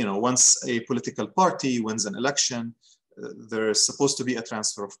 And, once a political party wins an election, there's supposed to be a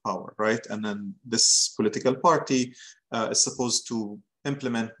transfer of power, right? And then this political party is supposed to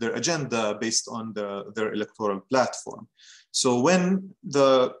implement their agenda based on their electoral platform. So when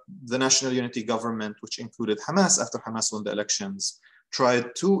the national unity government, which included Hamas after Hamas won the elections,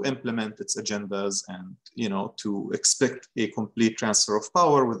 tried to implement its agendas and, to expect a complete transfer of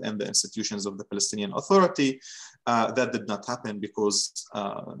power within the institutions of the Palestinian Authority, that did not happen because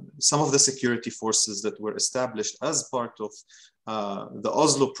some of the security forces that were established as part of the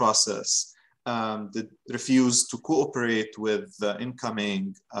Oslo process refused to cooperate with the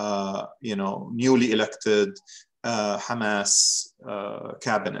incoming, newly elected Hamas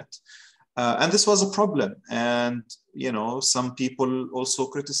cabinet. And this was a problem. And, some people also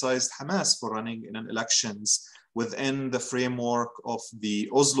criticized Hamas for running in elections within the framework of the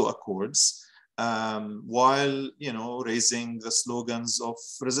Oslo Accords, while, raising the slogans of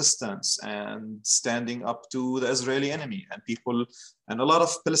resistance and standing up to the Israeli enemy. And a lot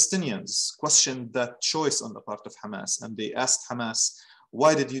of Palestinians questioned that choice on the part of Hamas. And they asked Hamas,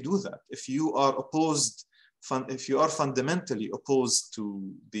 why did you do that? If you are fundamentally opposed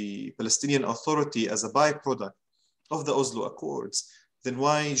to the Palestinian Authority as a byproduct of the Oslo Accords, then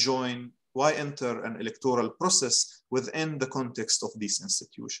why enter an electoral process within the context of these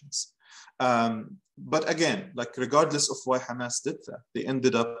institutions? But again, regardless of why Hamas did that, they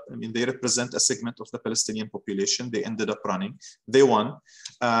ended up, they represent a segment of the Palestinian population. They ended up running, they won.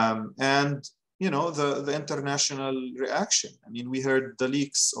 And the international reaction. We heard the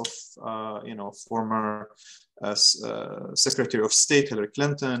leaks of, former Secretary of State Hillary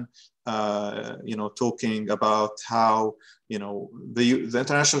Clinton, talking about how, the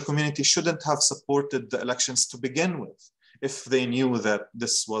international community shouldn't have supported the elections to begin with if they knew that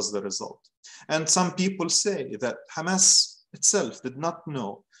this was the result. And some people say that Hamas itself did not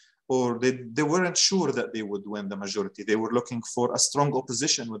know, or they weren't sure that they would win the majority. They were looking for a strong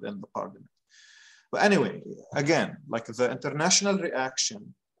opposition within the parliament. But anyway, again, the international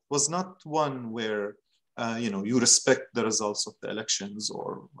reaction was not one where, you respect the results of the elections,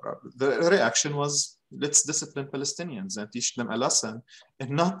 or the reaction was, let's discipline Palestinians and teach them a lesson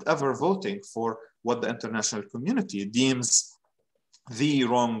in not ever voting for what the international community deems the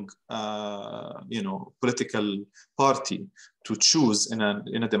wrong, political party to choose in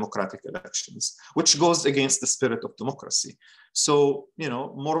a democratic elections, which goes against the spirit of democracy. So,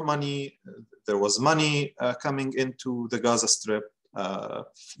 more money, there was money coming into the Gaza Strip,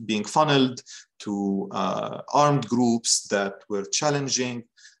 being funneled to armed groups that were challenging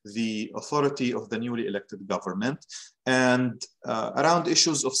the authority of the newly elected government, and around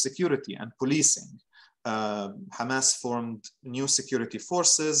issues of security and policing. Hamas formed new security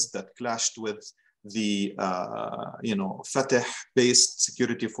forces that clashed with the Fatah-based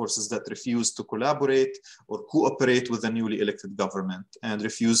security forces that refused to collaborate or cooperate with the newly elected government and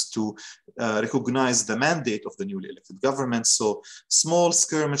refused to recognize the mandate of the newly elected government. So small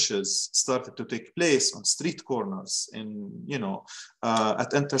skirmishes started to take place on street corners,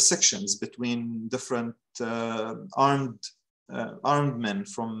 at intersections between different armed men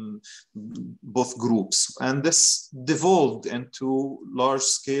from both groups. And this devolved into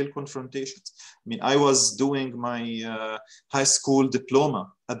large-scale confrontations. I was doing my high school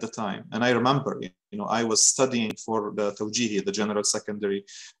diploma at the time, and I remember, I was studying for the Tawjihi, the General Secondary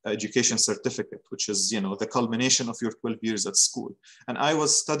Education Certificate, which is, the culmination of your 12 years at school. And I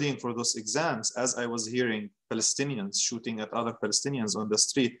was studying for those exams as I was hearing Palestinians shooting at other Palestinians on the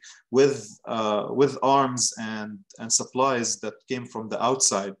street with arms and supplies that came from the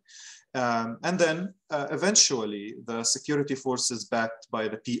outside. And then eventually the security forces backed by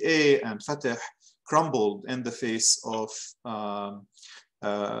the PA and Fatah crumbled in the face of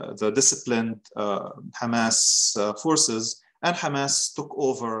the disciplined Hamas forces, and Hamas took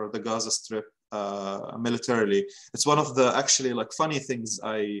over the Gaza Strip militarily. It's one of the actually funny things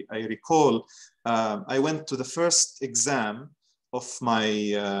I recall. I went to the first exam of my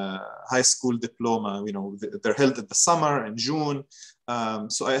high school diploma. They're held in the summer in June.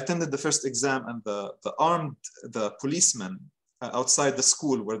 So I attended the first exam, and the policeman outside the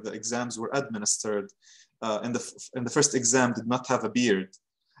school where the exams were administered in the first exam did not have a beard,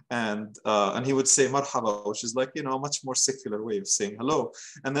 and he would say marhaba, which is a much more secular way of saying hello.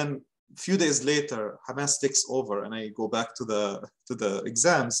 And then a few days later, Hamas takes over, and I go back to the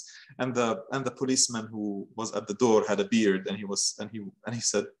exams, and the policeman who was at the door had a beard, and he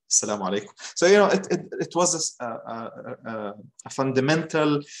said Assalamu alaikum. So it was a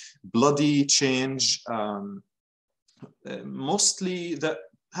fundamental bloody change,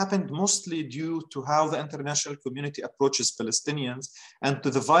 happened mostly due to how the international community approaches Palestinians and to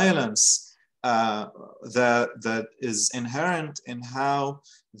the violence that is inherent in how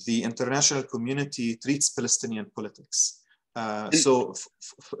the international community treats Palestinian politics. How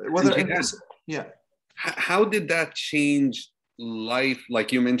did that change life?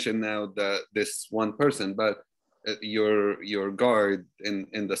 Like you mentioned now, this one person, but your guard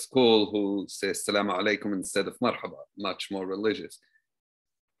in the school who says Assalamu alaikum instead of marhaba, much more religious.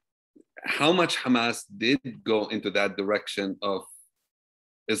 How much Hamas did go into that direction of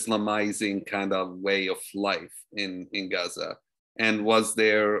Islamizing kind of way of life in Gaza? And was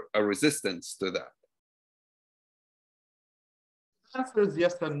there a resistance to that? The answer is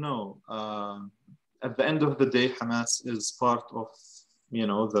yes and no. At the end of the day, Hamas is part of,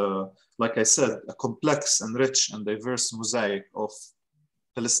 like I said, a complex and rich and diverse mosaic of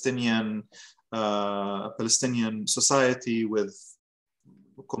Palestinian society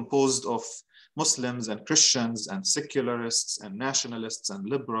composed of Muslims and Christians and secularists and nationalists and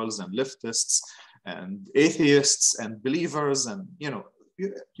liberals and leftists and atheists and believers, and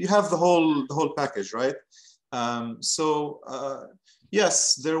you have the whole package, right?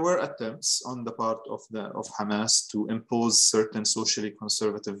 Yes, there were attempts on the part of Hamas to impose certain socially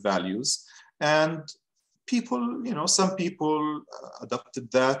conservative values, and some people adopted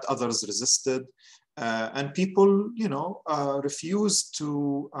that, others resisted, and people refused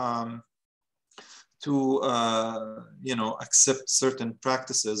to accept certain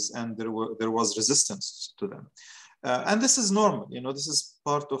practices, and there was resistance to them. And this is normal, this is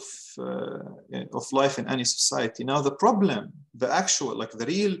part of life in any society. Now, the problem, the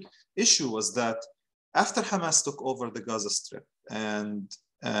real issue was that after Hamas took over the Gaza Strip and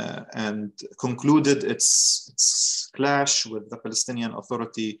concluded its clash with the Palestinian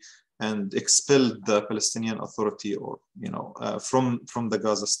Authority and expelled the Palestinian Authority from the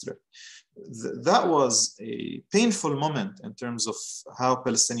Gaza Strip, that was a painful moment in terms of how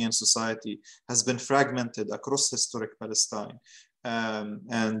Palestinian society has been fragmented across historic Palestine,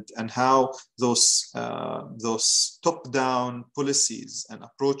 and how those top-down policies and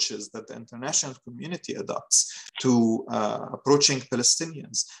approaches that the international community adopts to approaching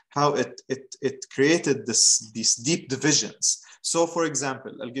Palestinians, how it created these deep divisions. So, for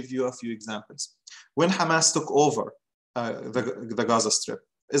example, I'll give you a few examples. When Hamas took over the Gaza Strip,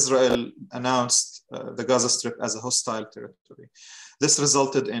 Israel announced the Gaza Strip as a hostile territory. This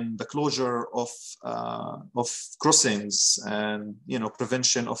resulted in the closure of crossings and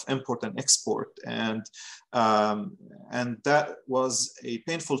prevention of import and export, and that was a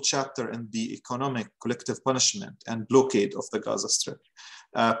painful chapter in the economic collective punishment and blockade of the Gaza Strip.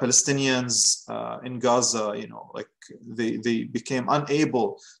 Palestinians in Gaza, they became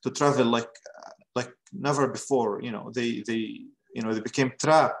unable to travel like never before. They became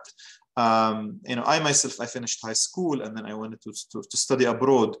trapped. I myself, I finished high school, and then I wanted to study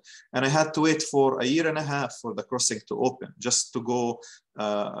abroad, and I had to wait for a year and a half for the crossing to open, just to go,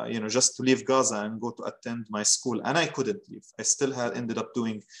 just to leave Gaza and go to attend my school, and I couldn't leave. I still had ended up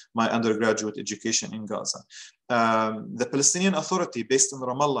doing my undergraduate education in Gaza. The Palestinian Authority, based in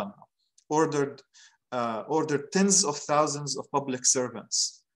Ramallah now, ordered tens of thousands of public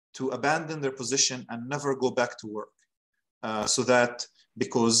servants to abandon their position and never go back to work.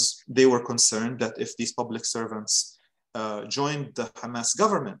 Because they were concerned that if these public servants joined the Hamas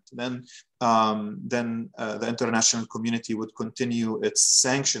government, then then the international community would continue its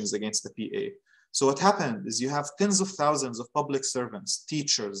sanctions against the PA. So what happened is you have tens of thousands of public servants,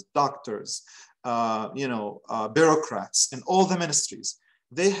 teachers, doctors, bureaucrats in all the ministries.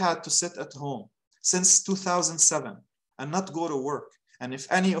 They had to sit at home since 2007 and not go to work. And if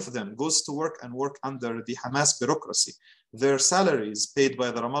any of them goes to work and work under the Hamas bureaucracy, their salaries paid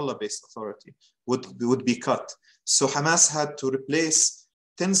by the Ramallah-based authority would be cut. So Hamas had to replace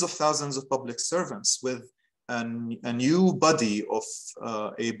tens of thousands of public servants with a new body of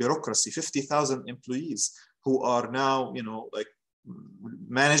a bureaucracy, 50,000 employees who are now,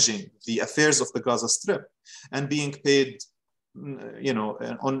 managing the affairs of the Gaza Strip and being paid,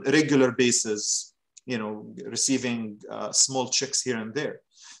 on a regular basis, receiving small checks here and there.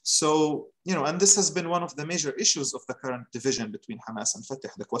 So, and this has been one of the major issues of the current division between Hamas and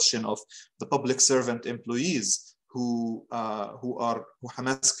Fatah, the question of the public servant employees who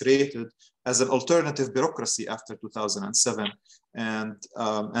Hamas created as an alternative bureaucracy after 2007, and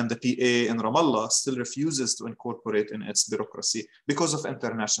the PA in Ramallah still refuses to incorporate in its bureaucracy because of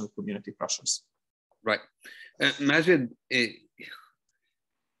international community pressures. Right. Majed,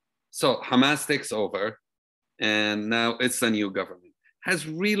 so Hamas takes over, and now it's a new government. Has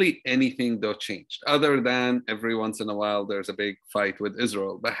really anything though changed, other than every once in a while there's a big fight with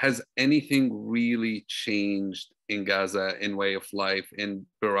Israel? But has anything really changed in Gaza, in way of life, in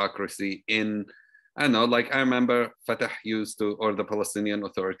bureaucracy, I remember Fatah used to, or the Palestinian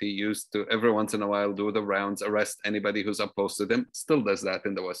Authority used to, every once in a while do the rounds, arrest anybody who's opposed to them, still does that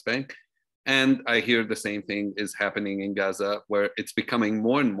in the West Bank. And I hear the same thing is happening in Gaza, where it's becoming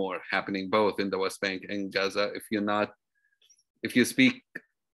more and more happening both in the West Bank and Gaza. If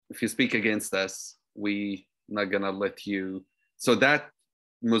you speak against us, we not gonna let you. So that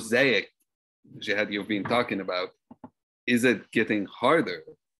mosaic, Jehad, you've been talking about, is it getting harder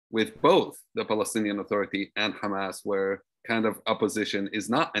with both the Palestinian Authority and Hamas, where kind of opposition is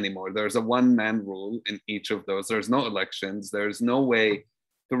not anymore? There's a one-man rule in each of those. There's no elections. There's no way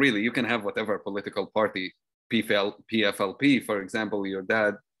to really, you can have whatever political party, PFLP, for example, your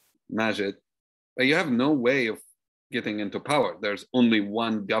dad, Majed, but you have no way of getting into power. There's only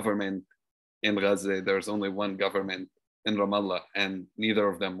one government in Gaza. There's only one government in Ramallah, and neither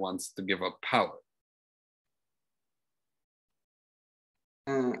of them wants to give up power.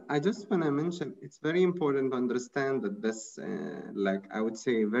 I just want to mention, it's very important to understand that this, I would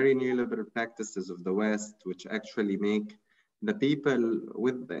say, very neoliberal practices of the West, which actually make the people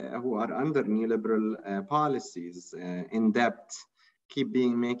who are under neoliberal policies in debt,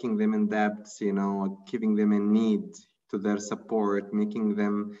 making them in debt, keeping them in need to their support, making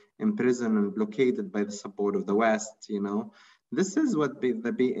them imprisoned and blockaded by the support of the West, This is what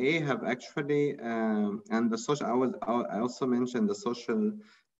the BA have actually, and the social, I also mentioned the social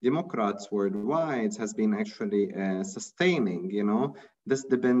democrats worldwide has been actually sustaining, this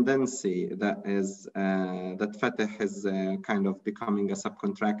dependency that Fatah is kind of becoming a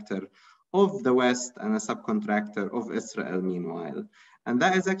subcontractor of the West and a subcontractor of Israel meanwhile. And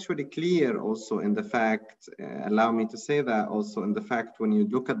that is actually clear also in the fact, allow me to say that also in the fact when you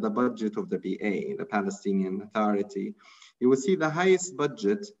look at the budget of the BA, the Palestinian Authority, you will see the highest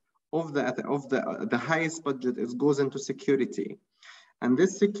budget the highest budget goes into security. And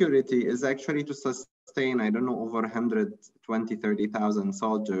this security is actually to sustain, I don't know, over 120, 30,000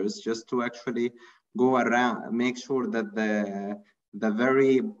 soldiers just to actually go around, make sure that the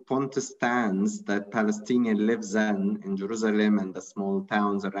very Pontestans that Palestinian lives in Jerusalem and the small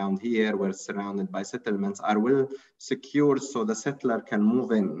towns around here were surrounded by settlements are well secured so the settler can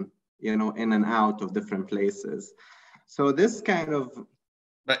move in and out of different places. So this kind of...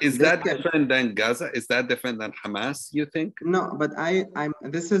 But is that different than Gaza? Is that different than Hamas, you think? No, but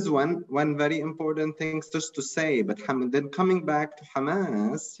this is one very important thing just to say, but then coming back to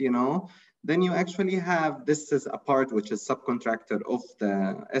Hamas, then you actually have, this is a part which is subcontractor of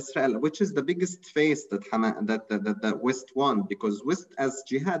the Israel, which is the biggest phase that that West won, because West, as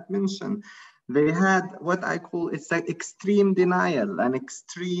Jehad mentioned, they had what I call, it's like extreme denial and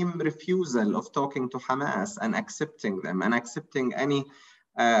extreme refusal of talking to Hamas and accepting them and accepting any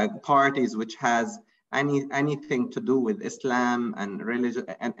parties which has anything to do with Islam and religion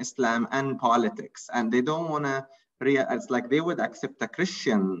and Islam and politics. And they don't want to it's like they would accept a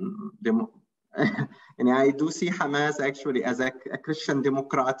Christian and I do see Hamas actually as a Christian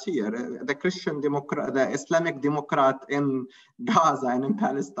democrat here. The Islamic Democrat in Gaza and in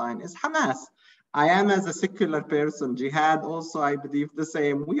Palestine is Hamas. I am as a secular person, Jehad also, I believe the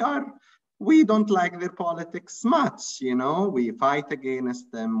same. We don't like their politics much, we fight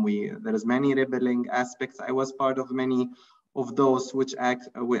against them. There is many rebelling aspects. I was part of many of those which act,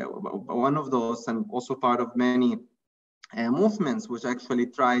 one of those, and also part of many movements which actually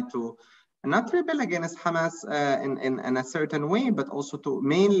try to not rebel against Hamas in a certain way, but also to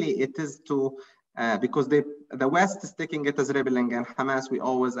mainly it is to because the West is taking it as rebelling, and Hamas, we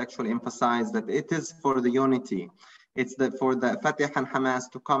always actually emphasize that it is for the unity. It's for the Fatah and Hamas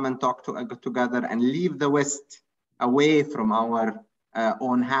to come and talk together and leave the West away from our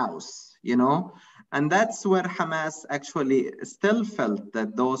own house, you know? And that's where Hamas actually still felt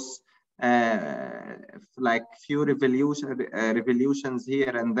that those like few revolutions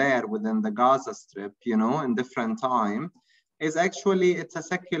here and there within the Gaza Strip, you know, in different time, is actually, it's a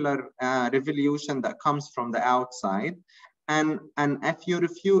secular revolution that comes from the outside. And if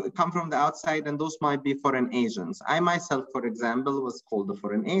you come from the outside, and those might be foreign agents. I myself, for example, was called the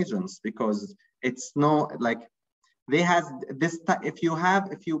foreign agents because it's no, like, they has this,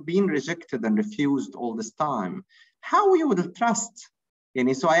 if you've been rejected and refused all this time, how you would trust? You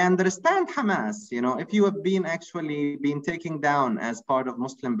know, so I understand Hamas, you know, if you have been actually been taken down as part of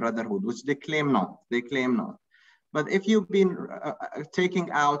Muslim Brotherhood, which they claim not. But if you've been taken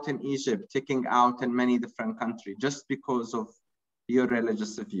out in Egypt, taken out in many different countries just because of your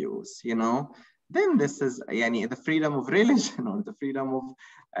religious views, you know, then this is the freedom of religion, or the freedom of,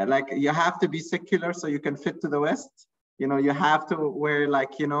 like, you have to be secular so you can fit to the West. You know, you have to wear,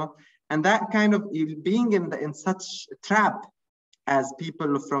 like, you know, and that kind of being in such trap as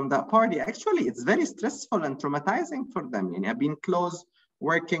people from that party, actually, it's very stressful and traumatizing for them. You know, I've been close,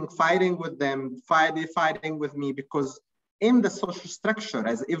 working, fighting with them, fighting with me, because in the social structure,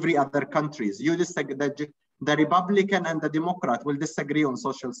 as every other countries, you disagree, the Republican and the Democrat will disagree on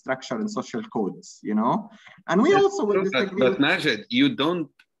social structure and social codes, you know, and we also will disagree. But Majed, you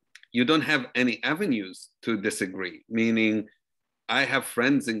don't have any avenues to disagree. Meaning, I have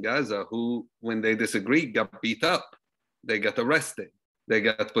friends in Gaza who, when they disagree, got beat up, they got arrested, they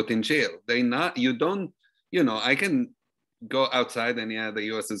got put in jail. I can go outside, and yeah, the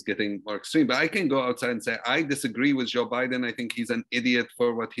US is getting more extreme, but I can go outside and say, I disagree with Joe Biden. I think he's an idiot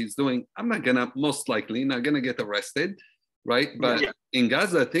for what he's doing. I'm not gonna, most likely, not gonna get arrested, right? But in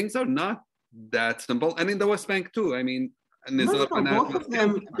Gaza, things are not that simple. And in the West Bank too. I mean, both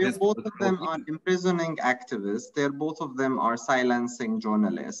of them are imprisoning activists. Both of them are silencing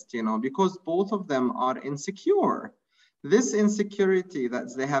journalists, you know, because both of them are insecure. This insecurity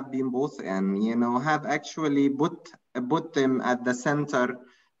that they have been both in, you know, have actually put them at the center,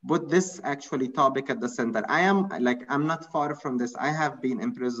 put this actually topic at the center. I'm not far from this. I have been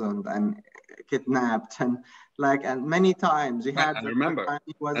imprisoned and kidnapped and many times. Jehad, I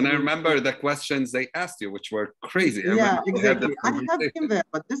remember the questions they asked you, which were crazy. Yeah, exactly. I have been there,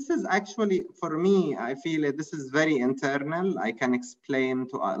 but this is actually, for me, I feel this is very internal. I can explain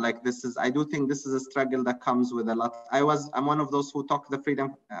to I do think this is a struggle that comes with a lot. I'm one of those who talk the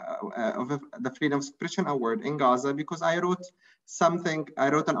freedom of the Freedom of Expression Award in Gaza, because I wrote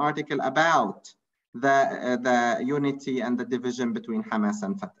an article about the unity and the division between Hamas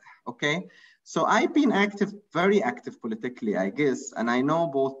and Fatah. Okay. So I've been very active politically, I guess, and I know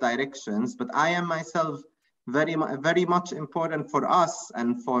both directions, but I am myself very much important for us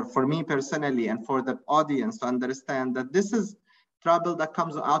and for me personally and for the audience to understand that this is trouble that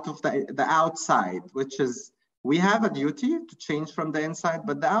comes out of the outside, which is we have a duty to change from the inside,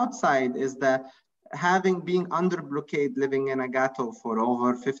 but the outside is being under blockade, living in a ghetto for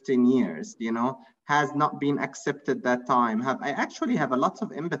over 15 years, you know, has not been accepted that time. I actually have a lot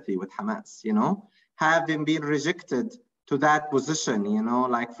of empathy with Hamas, you know, having been rejected to that position, you know,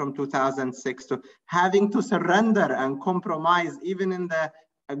 like from 2006 to having to surrender and compromise, even in the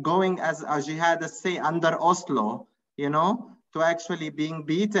going as Jehad say under Oslo, you know, to actually being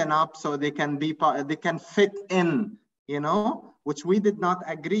beaten up so they can fit in, you know, which we did not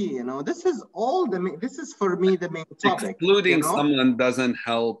agree, you know. This is for me the main topic. Excluding, you know? someone doesn't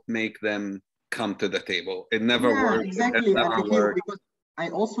help make them come to the table. It never works. Exactly. Because I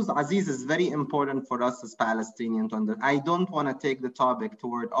also, Aziz, is very important for us as Palestinians to understand. I don't want to take the topic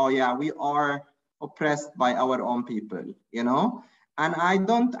toward, oh yeah, we are oppressed by our own people, you know. And I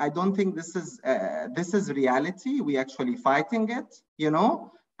don't think this is reality. We actually fighting it, you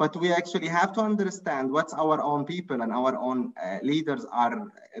know. But we actually have to understand what's our own people and our own leaders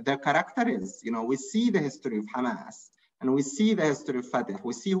their character is. You know, we see the history of Hamas and we see the history of Fatah.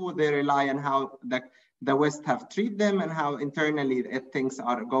 We see who they rely on, how the West have treated them and how internally things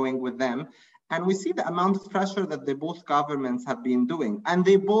are going with them. And we see the amount of pressure that the both governments have been doing. And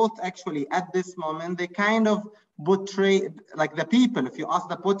they both actually, at this moment, they kind of betray, like the people, if you ask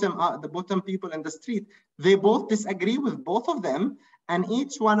the bottom people in the street, they both disagree with both of them. And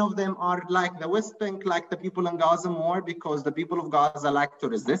each one of them are like the West Bank, like the people in Gaza more, because the people of Gaza like to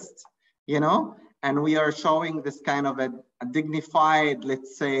resist, you know? And we are showing this kind of a dignified,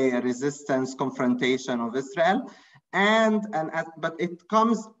 let's say, resistance, confrontation of Israel. But it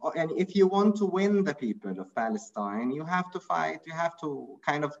comes, and if you want to win the people of Palestine, you have to fight, you have to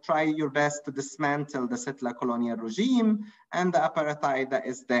kind of try your best to dismantle the settler colonial regime and the apartheid that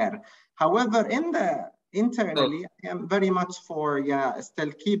is there. However, internally, I am very much for,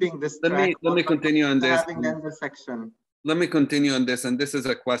 still keeping this track. Let me continue on this. Having the intersection. Let me continue on this, and this is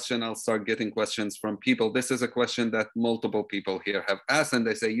a question, I'll start getting questions from people. This is a question that multiple people here have asked, and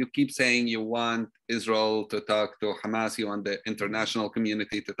they say, you keep saying you want Israel to talk to Hamas, you want the international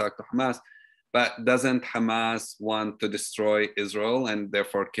community to talk to Hamas, but doesn't Hamas want to destroy Israel and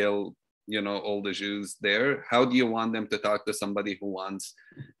therefore kill, all the Jews there? How do you want them to talk to somebody who wants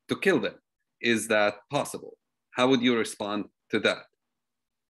to kill them? Is that possible? How would you respond to that?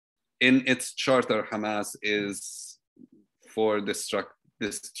 In its charter, Hamas is for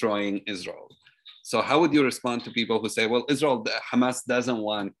destroying Israel. So how would you respond to people who say, well, Hamas doesn't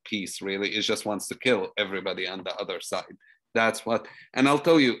want peace, really. It just wants to kill everybody on the other side. That's what, and I'll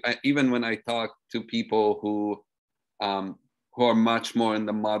tell you, even when I talk to people who are much more in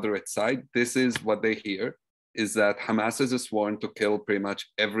the moderate side, this is what they hear, is that Hamas is sworn to kill pretty much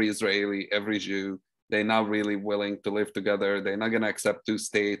every Israeli, every Jew. They're not really willing to live together. They're not going to accept two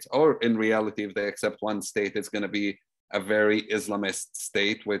states, or in reality, if they accept one state, it's going to be a very Islamist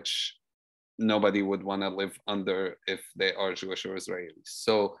state, which nobody would want to live under if they are Jewish or Israelis.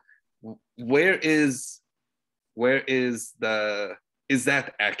 So is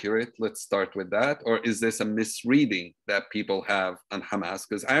that accurate? Let's start with that. Or is this a misreading that people have on Hamas?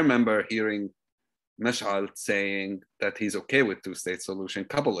 Because I remember hearing Mash'al saying that he's okay with two-state solution a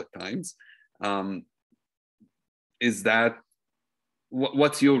couple of times. Is that,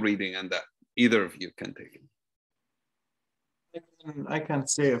 what's your reading on that? Either of you can take it. I can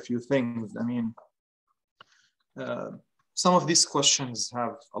say a few things. I mean, some of these questions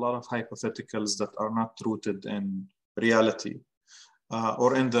have a lot of hypotheticals that are not rooted in reality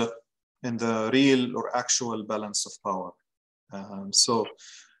or in the real or actual balance of power. So,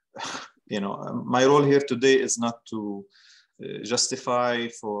 my role here today is not to justify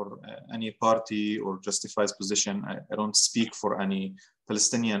for any party or justify its position. I don't speak for any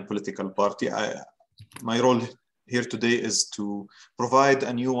Palestinian political party. My role here today is to provide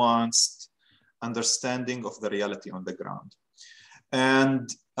a nuanced understanding of the reality on the ground. And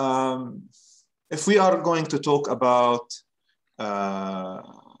if we are going to talk about,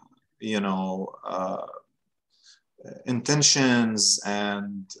 intentions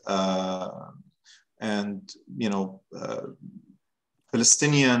and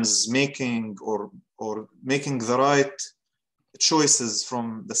Palestinians making or making the right choices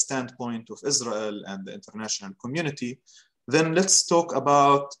from the standpoint of Israel and the international community, then let's talk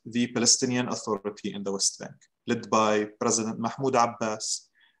about the Palestinian Authority in the West Bank, led by President Mahmoud Abbas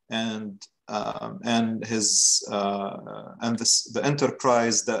and the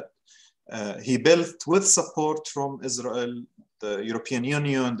enterprise that he built with support from Israel, the European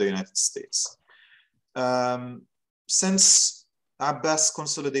Union, the United States. Since Abbas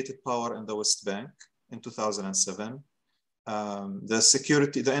consolidated power in the West Bank in 2007,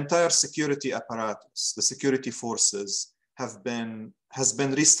 the entire security apparatus, the security forces has been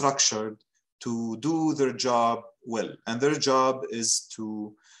restructured to do their job well. And their job is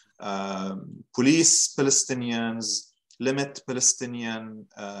to police Palestinians, limit Palestinian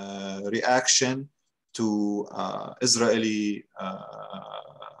reaction to Israeli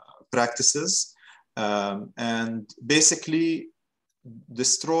practices, and basically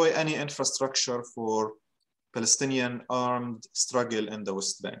destroy any infrastructure for Palestinian armed struggle in the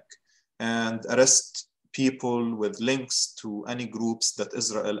West Bank, and arrest people with links to any groups that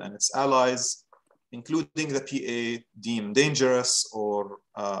Israel and its allies, including the PA, deem dangerous or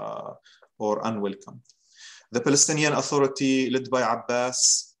unwelcome. The Palestinian Authority, led by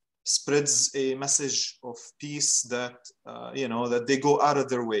Abbas, spreads a message of peace that that they go out of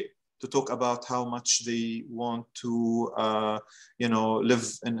their way to talk about how much they want to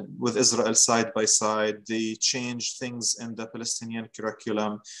live with Israel side by side. They change things in the Palestinian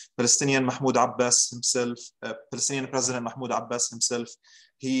curriculum. Palestinian President Mahmoud Abbas himself,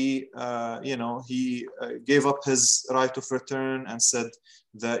 he gave up his right of return and said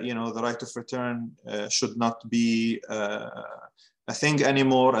that the right of return should not be a thing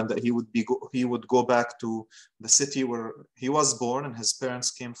anymore, and that he would go back to the city where he was born and his parents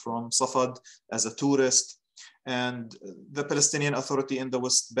came from, Safad, as a tourist. And the Palestinian Authority in the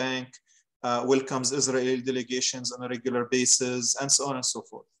West Bank welcomes Israeli delegations on a regular basis, and so on and so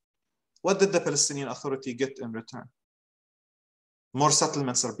forth. What did the Palestinian Authority get in return? More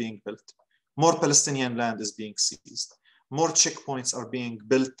settlements are being built. More Palestinian land is being seized. More checkpoints are being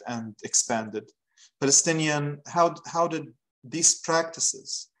built and expanded. How did these practices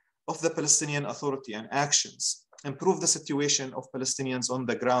of the Palestinian Authority and actions improve the situation of Palestinians on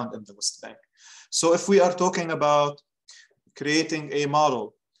the ground in the West Bank? So if we are talking about creating a model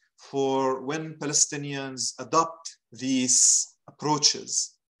for when Palestinians adopt these approaches,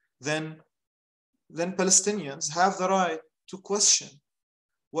 then Palestinians have the right to question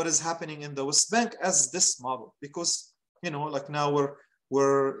what is happening in the West Bank as this model. Because, like now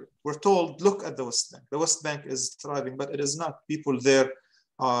we're told, look at the West Bank. The West Bank is thriving, but it is not. People there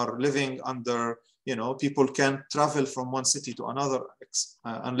are living under, people can't travel from one city to another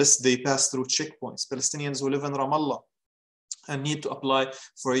unless they pass through checkpoints. Palestinians who live in Ramallah and need to apply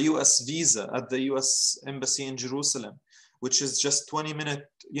for a US visa at the US Embassy in Jerusalem, which is just 20-minute,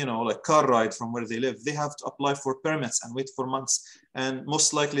 car ride from where they live. They have to apply for permits and wait for months. And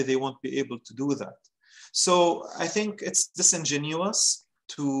most likely they won't be able to do that. So I think it's disingenuous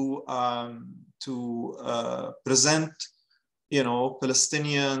to present,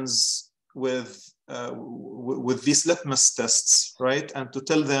 Palestinians with these litmus tests, right? And to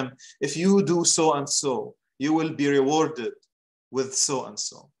tell them, if you do so and so, you will be rewarded with so and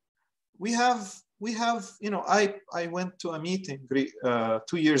so. We have, I went to a meeting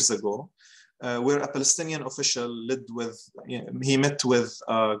 2 years ago where a Palestinian official he met with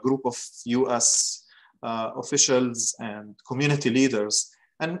a group of US officials and community leaders.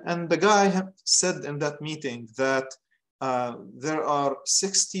 And the guy said in that meeting that there are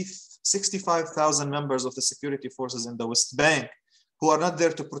 65,000 members of the security forces in the West Bank who are not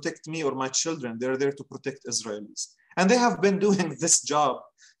there to protect me or my children. They're there to protect Israelis. And they have been doing this job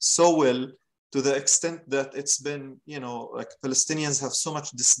so well, to the extent that it's been, Palestinians have so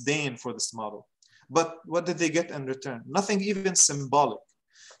much disdain for this model. But what did they get in return? Nothing even symbolic.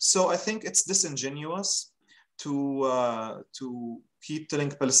 So I think it's disingenuous to keep telling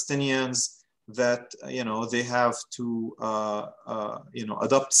Palestinians that, they have to,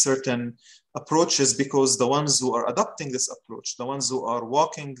 adopt certain approaches, because the ones who are adopting this approach, the ones who are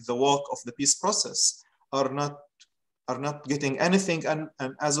walking the walk of the peace process, are not getting anything. And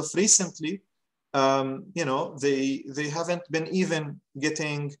as of recently, they haven't been even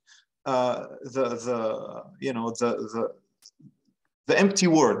getting the empty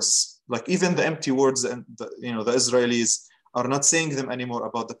words. Like even the empty words, and the Israelis are not saying them anymore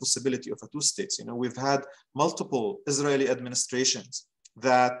about the possibility of a two states. We've had multiple Israeli administrations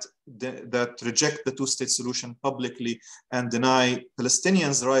that reject the two-state solution publicly and deny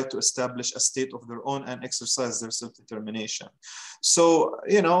Palestinians' right to establish a state of their own and exercise their self-determination. So,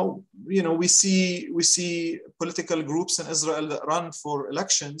 we see political groups in Israel that run for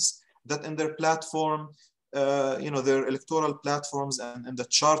elections that in their platform, their electoral platforms and the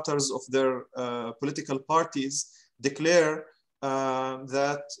charters of their political parties declare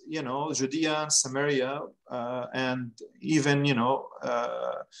that, Judea and Samaria and even,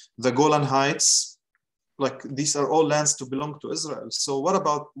 the Golan Heights, like these are all lands to belong to Israel. So what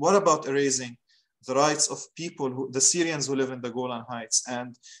about erasing the rights of people, the Syrians who live in the Golan Heights,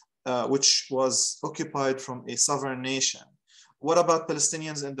 and which was occupied from a sovereign nation? What about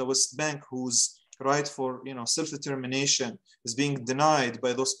Palestinians in the West Bank whose right for self-determination is being denied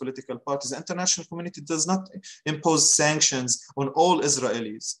by those political parties? The international community does not impose sanctions on all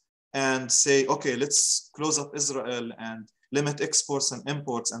Israelis and say, okay, let's close up Israel and limit exports and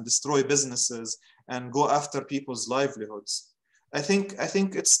imports and destroy businesses and go after people's livelihoods. I think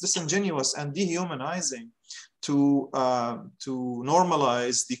it's disingenuous and dehumanizing to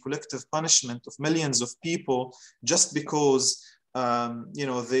normalize the collective punishment of millions of people just because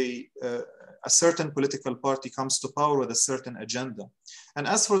a certain political party comes to power with a certain agenda. And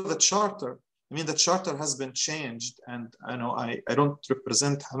as for the charter, the charter has been changed, and I don't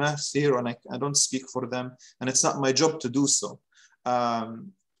represent Hamas here, and I don't speak for them, and it's not my job to do so.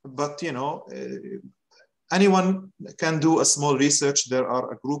 But anyone can do a small research. There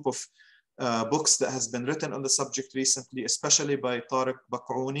are a group of books that has been written on the subject recently, especially by Tariq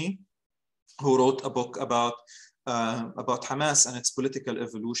Bakouni, who wrote a book about Hamas and its political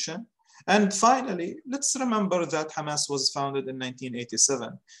evolution. And finally, let's remember that Hamas was founded in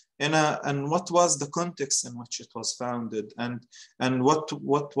 1987 and what was the context in which it was founded, and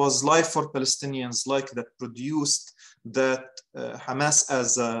what was life for Palestinians like that produced that Hamas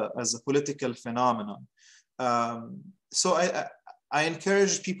as a political phenomenon. So I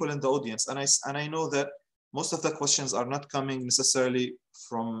encourage people in the audience, and I know that most of the questions are not coming necessarily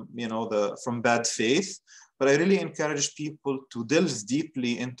from from bad faith, but I really encourage people to delve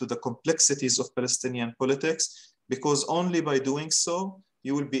deeply into the complexities of Palestinian politics, because only by doing so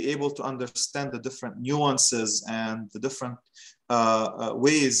you will be able to understand the different nuances and the different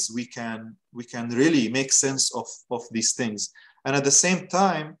ways we can really make sense of these things. And at the same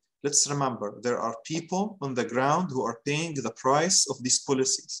time, let's remember, there are people on the ground who are paying the price of these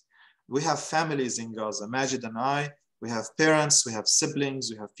policies. We have families in Gaza, Majed and I, we have parents, we have siblings,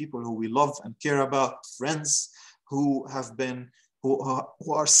 we have people who we love and care about, friends who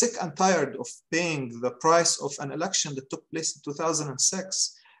are sick and tired of paying the price of an election that took place in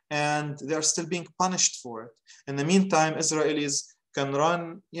 2006, and they are still being punished for it. In the meantime, Israelis can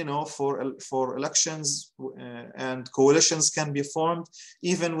run, for elections, and coalitions can be formed,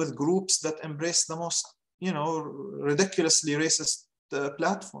 even with groups that embrace the most, ridiculously racist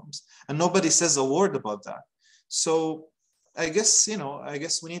platforms, and nobody says a word about that. So I guess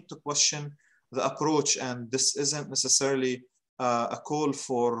we need to question the approach, and this isn't necessarily a call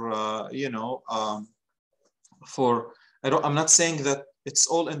for I'm not saying that it's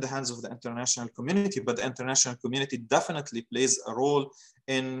all in the hands of the international community, but the international community definitely plays a role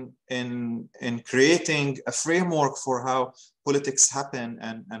in creating a framework for how politics happen,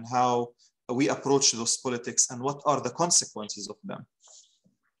 and how we approach those politics, and what are the consequences of them.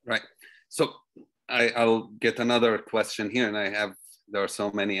 Right. So I'll get another question here, and there are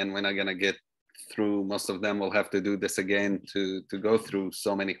so many, and we're not going to get through most of them. We'll have to do this again to go through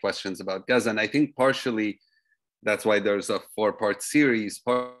so many questions about Gaza. And I think partially that's why there's a 4-part series.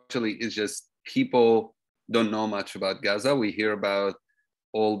 Partially is just people don't know much about Gaza. We hear about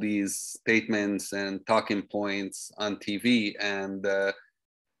all these statements and talking points on TV, and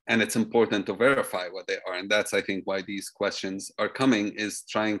it's important to verify what they are. And that's, I think, why these questions are coming, is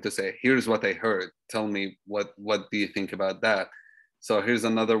trying to say, here's what I heard. Tell me, what do you think about that? So here's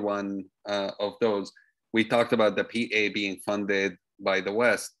another one of those. We talked about the PA being funded by the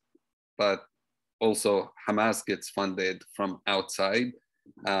West, but also Hamas gets funded from outside.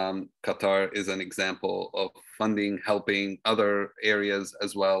 Qatar is an example of funding, helping other areas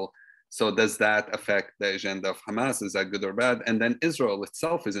as well. So does that affect the agenda of Hamas? Is that good or bad? And then Israel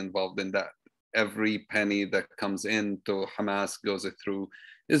itself is involved in that. Every penny that comes into Hamas goes through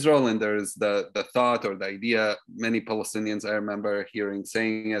Israel, and there's the thought or the idea, many Palestinians I remember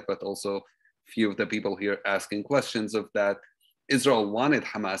saying it, but also few of the people here asking questions of that. Israel wanted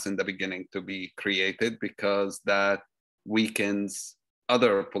Hamas in the beginning to be created because that weakens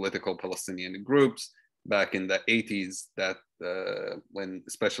other political Palestinian groups back in the 80s, that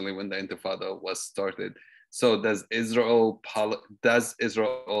especially when the Intifada was started. So does Israel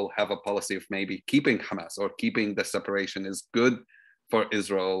have a policy of maybe keeping Hamas, or keeping the separation is good for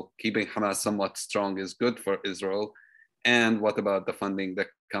Israel, keeping Hamas somewhat strong is good for Israel? And what about the funding that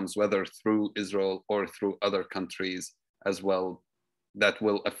comes, whether through Israel or through other countries as well, that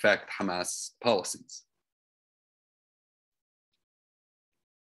will affect Hamas policies?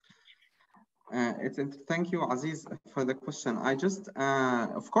 Thank you, Aziz, for the question. I just,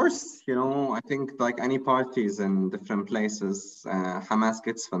 of course, I think like any parties in different places, Hamas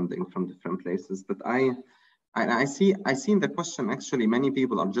gets funding from different places. But I see in the question, actually, many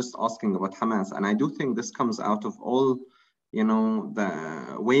people are just asking about Hamas. And I do think this comes out of all,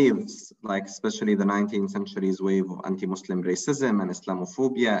 the waves, like especially the 19th century's wave of anti-Muslim racism and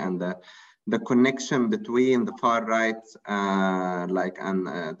Islamophobia, and the connection between the far right,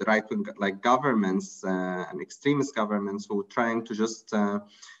 the right wing, like governments and extremist governments, who are trying to just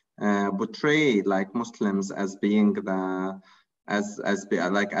portray like Muslims as being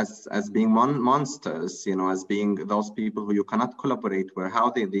being monsters, as being those people who you cannot collaborate with. How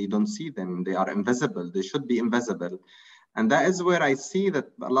they don't see them, they are invisible. They should be invisible. And that is where I see that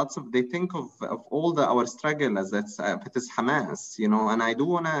they think of all our struggle as if it is Hamas, and I do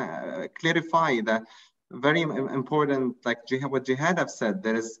want to clarify that very important, like what Jehad have said,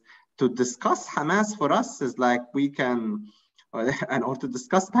 there is, to discuss Hamas for us is like we can, or to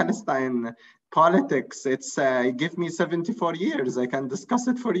discuss Palestine politics, it's give me 74 years, I can discuss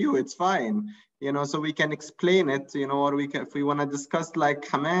it for you, it's fine. So we can explain it, or if we want to discuss like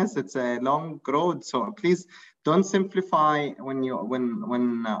Hamas, it's a long road. So please don't simplify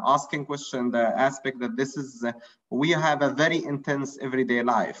when asking question the aspect that this is, we have a very intense everyday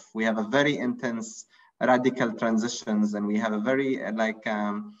life. We have a very intense radical transitions, and we have a very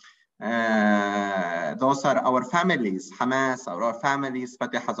those are our families. Hamas are our families,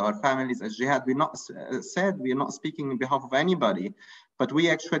 Fatah has our families. As Jihad, we're not speaking on behalf of anybody, but we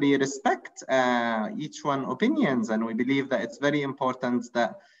actually respect each one opinions, and we believe that it's very important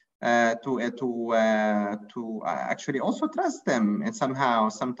that to actually also trust them and somehow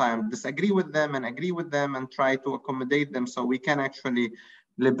sometimes disagree with them and agree with them and try to accommodate them so we can actually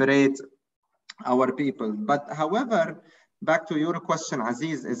liberate our people. But however, back to your question,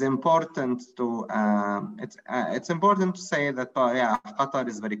 Aziz, is important to it's important to say that yeah, Qatar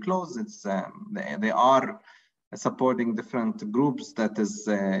is very close. It's they are supporting different groups that is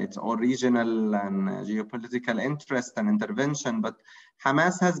it's all regional and geopolitical interest and intervention. But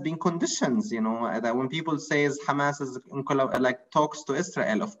Hamas has been conditions, you know, that when people say Hamas is like talks to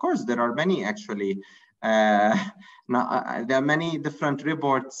Israel, of course there are many actually. There are many different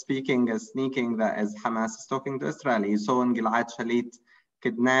reports sneaking that as Hamas is talking to Israel. You saw in Gilad Shalit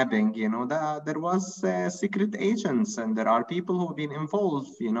kidnapping, you know, there was secret agents and there are people who have been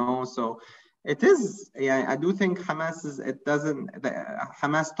involved, you know, so it is, yeah, I do think Hamas is,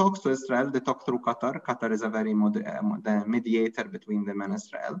 Hamas talks to Israel, they talk through Qatar. Qatar is a very the mediator between them and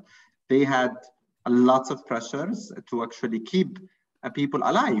Israel. They had lots of pressures to actually keep people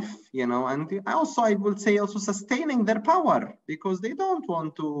alive, you know, and also I would say also sustaining their power because they don't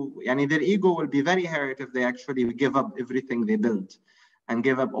want to, I mean, their ego will be very hurt if they actually give up everything they built and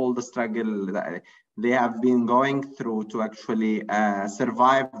give up all the struggle that they have been going through to actually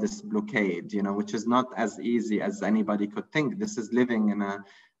survive this blockade, you know, which is not as easy as anybody could think. This is living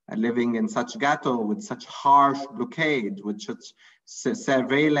in such ghetto with such harsh blockade, with such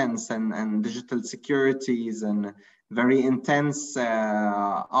surveillance and digital securities and very intense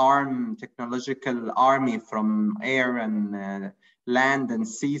technological army from air and land and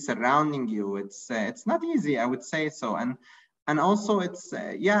sea surrounding you. It's not easy, I would say so. And also it's,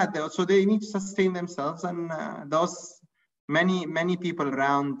 yeah, so they need to sustain themselves, and those many people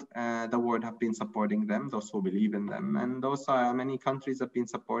around the world have been supporting them, those who believe in them, and those many countries have been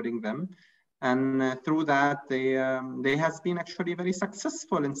supporting them. And through that, they has been actually very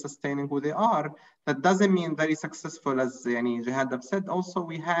successful in sustaining who they are. That doesn't mean very successful, as Jehad have said. Also,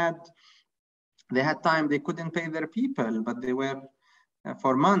 they had time they couldn't pay their people, but they were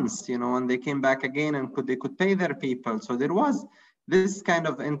for months, you know, and they came back again and they could pay their people. So there was this kind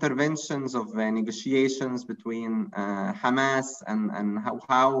of interventions of negotiations between Hamas and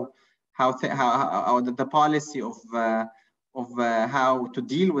how the policy of how to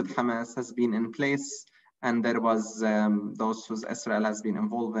deal with Hamas has been in place, and there was those who Israel has been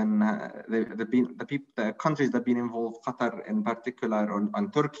involved in, the countries that have been involved, Qatar in particular,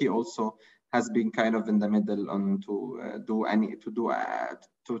 and Turkey also has been kind of in the middle on to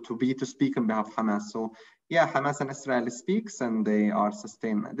speak on behalf of Hamas. So yeah, Hamas and Israel speaks and they are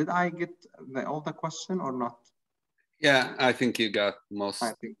sustained. Did I get all the question or not? Yeah, I think you got most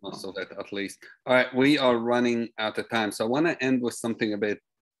of it at least. All right, we are running out of time. So I want to end with something a bit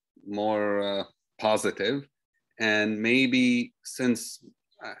more positive. And maybe since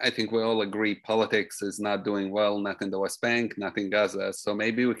I think we all agree politics is not doing well, not in the West Bank, not in Gaza. So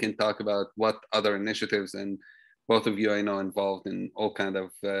maybe we can talk about what other initiatives, and both of you I know involved in all kind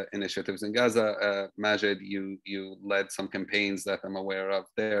of initiatives in Gaza. Majed, you led some campaigns that I'm aware of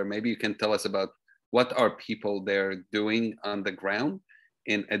there. Maybe you can tell us about what are people there doing on the ground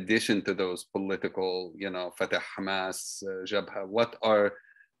in addition to those political, you know, Fatah, Hamas, Jabha. What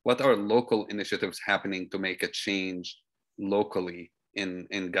are local initiatives happening to make a change locally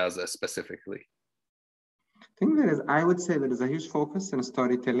in Gaza specifically? I think I would say there is a huge focus in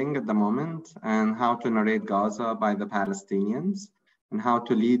storytelling at the moment and how to narrate Gaza by the Palestinians and how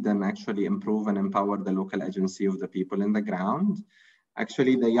to lead and actually improve and empower the local agency of the people in the ground.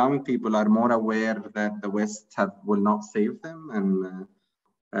 Actually, the young people are more aware that the West will not save them, and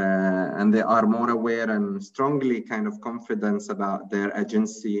they are more aware and strongly kind of confident about their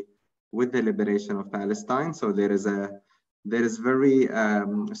agency with the liberation of Palestine. So there is very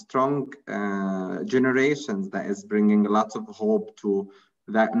strong generations that is bringing lots of hope to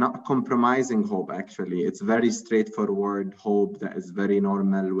that, not compromising hope. Actually, it's very straightforward hope that is very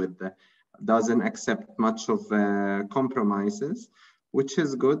normal doesn't accept much of compromises, which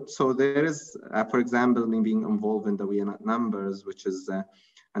is good. So there is, for example, me being involved in the We Are Not Numbers, which is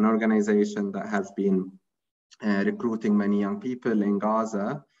an organization that has been recruiting many young people in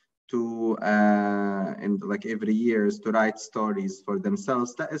Gaza to, like every year, is to write stories for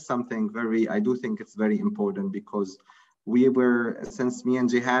themselves. That is something I do think it's very important, because since me and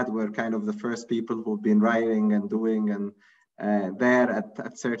Jehad were kind of the first people who've been writing and doing and there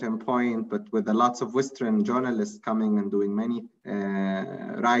at certain point, but with lots of Western journalists coming and doing many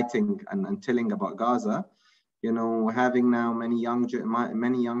writing and telling about Gaza, you know, having now many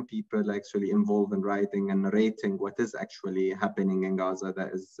young people actually involved in writing and narrating what is actually happening in Gaza,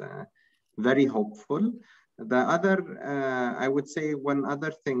 that is very hopeful. The other, I would say one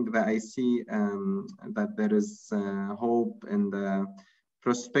other thing that I see, that there is hope in the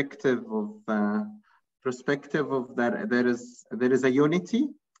perspective of that there is a unity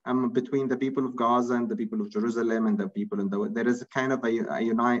between the people of Gaza and the people of Jerusalem and the people in there is a kind of a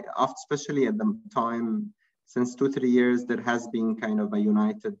unite, especially at the time since 2-3 years, there has been kind of a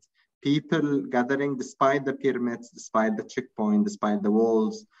united people gathering despite the pyramids, despite the checkpoint, despite the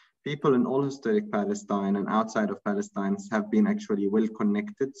walls. People in all historic Palestine and outside of Palestine have been actually well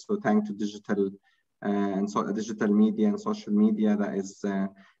connected. So thanks to digital digital media and social media,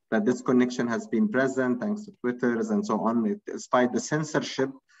 that this connection has been present thanks to Twitters and so on, despite the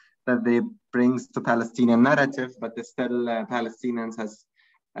censorship that they brings to Palestinian narrative, but still Palestinians has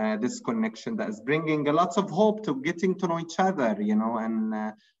this connection that is bringing lots of hope to getting to know each other, you know, and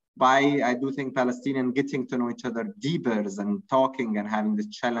I do think Palestinians getting to know each other deeper and talking and having this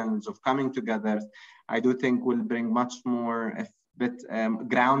challenge of coming together, I do think will bring much more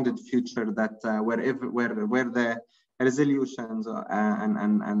grounded future that where the resolutions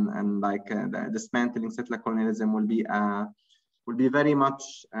and like the dismantling settler colonialism will be very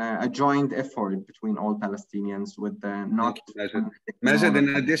much a joint effort between all Palestinians with not... Majed,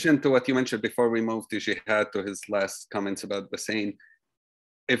 in addition to what you mentioned before we move to Jehad, to his last comments about Bassein,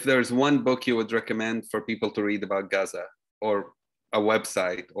 if there's one book you would recommend for people to read about Gaza, or a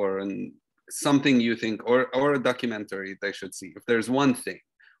website, or something you think, or a documentary they should see, if there's one thing,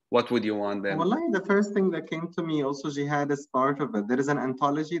 what would you want them? Well, the first thing that came to me, also Jehad is part of it. There is an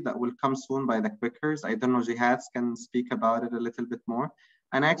anthology that will come soon by the Quakers. I don't know, Jehad can speak about it a little bit more.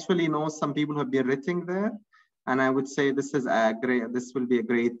 And I actually know some people who have been writing there. And I would say this will be a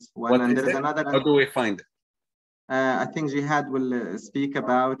great one. What and is there is it? another. How do we find it? I think Jehad will speak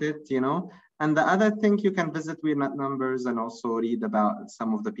about it, you know. And the other thing, you can visit We're Not Numbers and also read about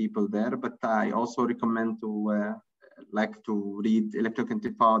some of the people there. But I also recommend to read Electric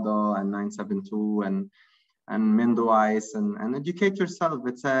Intifada and 972 and Mendo Ice and educate yourself.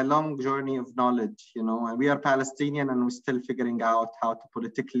 It's a long journey of knowledge, you know, and we are Palestinian and we're still figuring out how to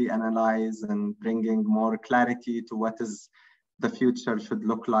politically analyze and bringing more clarity to what is the future should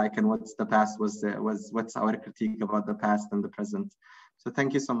look like and what's the past what's our critique about the past and the present. So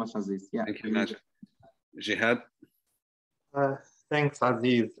thank you so much, Aziz. Yeah. Thank you, Majed. Jehad? Thanks,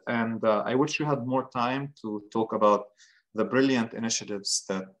 Aziz. And I wish you had more time to talk about the brilliant initiatives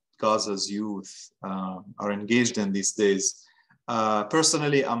that Gaza's youth are engaged in these days.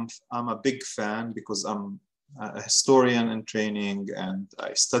 Personally, I'm a big fan because I'm a historian in training and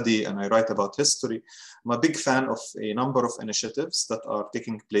I study and I write about history. I'm a big fan of a number of initiatives that are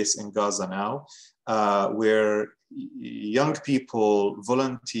taking place in Gaza now, where young people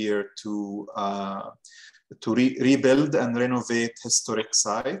volunteer to rebuild and renovate historic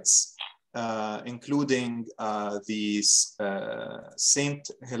sites, including the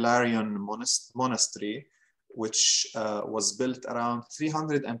Saint Hilarion Monastery, which was built around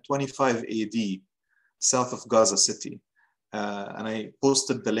 325 AD, south of Gaza City. And I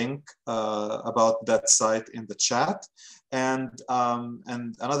posted the link about that site in the chat. And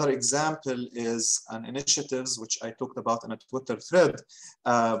another example is an initiative which I talked about in a Twitter thread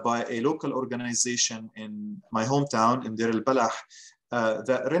by a local organization in my hometown in Deir al-Balah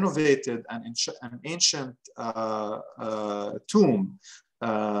that renovated an ancient tomb,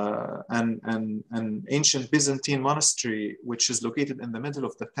 an ancient Byzantine monastery, which is located in the middle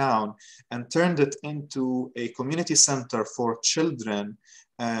of the town, and turned it into a community center for children.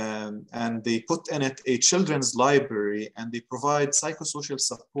 And they put in it a children's library, and they provide psychosocial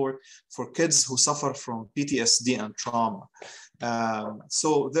support for kids who suffer from PTSD and trauma.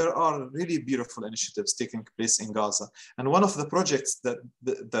 So there are really beautiful initiatives taking place in Gaza. And one of the projects that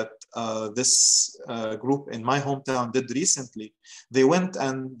this group in my hometown did recently, they went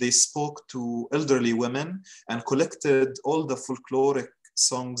and they spoke to elderly women and collected all the folkloric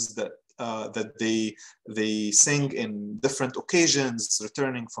songs that they sing in different occasions,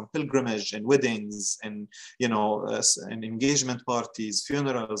 returning from pilgrimage and weddings and, you know, and engagement parties,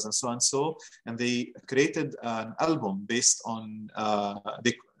 funerals, and so on. And they created an album based on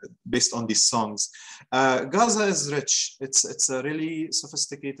these songs. Gaza is rich. It's a really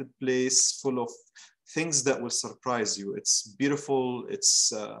sophisticated place full of things that will surprise you. It's beautiful.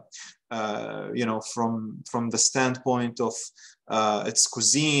 It's, you know, from the standpoint of its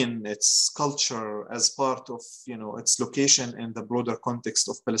cuisine, its culture as part of, you know, its location in the broader context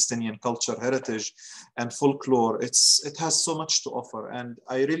of Palestinian culture, heritage, and folklore. It has so much to offer. And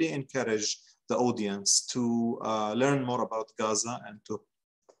I really encourage the audience to learn more about Gaza and to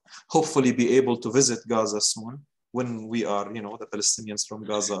hopefully be able to visit Gaza soon, when we are, you know, the Palestinians from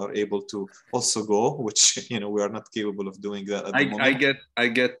Gaza are able to also go, which, you know, we are not capable of doing that at the moment. I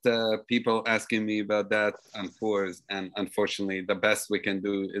get people asking me about that on tours, and unfortunately, the best we can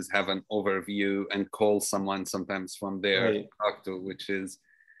do is have an overview and call someone sometimes from there to talk to, which is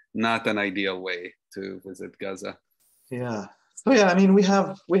not an ideal way to visit Gaza. Yeah. So yeah, I mean, we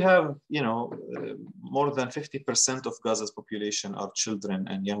have you know, more than 50% of Gaza's population are children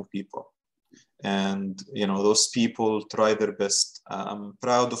and young people. And, you know, those people try their best. I'm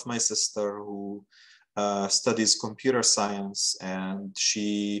proud of my sister who studies computer science, and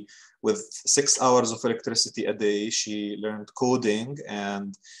she, with 6 hours of electricity a day, she learned coding,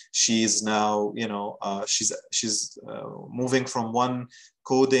 and she's now, you know, she's moving from one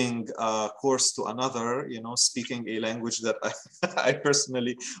coding course to another, you know, speaking a language that I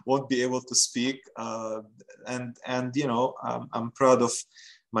personally won't be able to speak. And you know, I'm proud of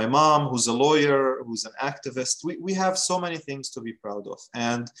my mom, who's a lawyer, who's an activist. We have so many things to be proud of.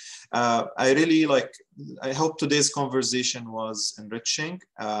 And I really I hope today's conversation was enriching.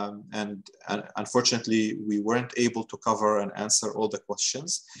 And unfortunately, we weren't able to cover and answer all the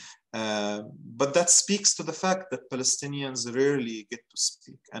questions. But that speaks to the fact that Palestinians rarely get to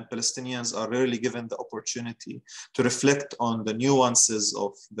speak, and Palestinians are rarely given the opportunity to reflect on the nuances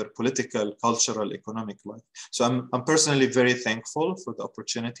of their political, cultural, economic life. So I'm personally very thankful for the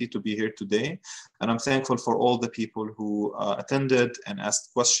opportunity to be here today. And I'm thankful for all the people who attended and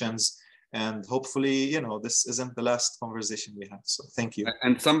asked questions. And hopefully, you know, this isn't the last conversation we have. So thank you.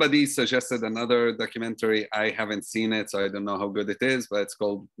 And somebody suggested another documentary. I haven't seen it, so I don't know how good it is, but it's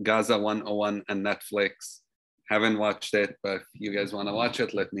called Gaza 101 on Netflix. Haven't watched it, but if you guys want to watch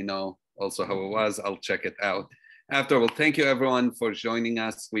it, let me know also how it was. I'll check it out after. Well, thank you everyone for joining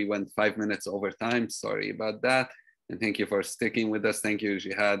us. We went 5 minutes over time. Sorry about that. And thank you for sticking with us. Thank you,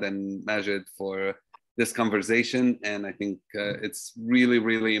 Jehad and Majed, for this conversation. And I think it's really,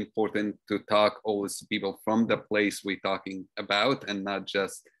 really important to talk always to people from the place we're talking about, and not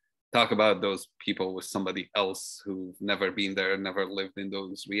just talk about those people with somebody else who've never been there, never lived in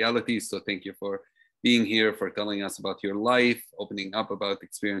those realities. So thank you for being here, for telling us about your life, opening up about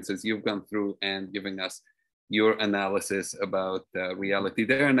experiences you've gone through, and giving us your analysis about reality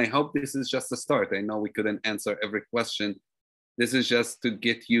there. And I hope this is just a start. I know we couldn't answer every question. This is just to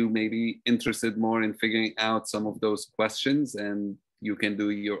get you maybe interested more in figuring out some of those questions, and you can do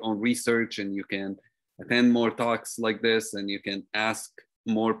your own research, and you can attend more talks like this, and you can ask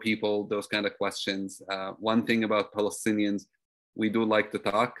more people those kind of questions. One thing about Palestinians, we do like to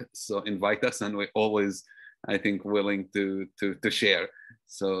talk, so invite us, and we're always, I think, willing to share.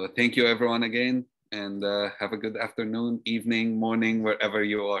 So thank you everyone again, and have a good afternoon, evening, morning, wherever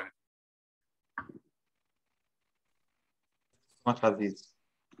you are. Much Aziz.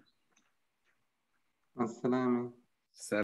 Abusalama.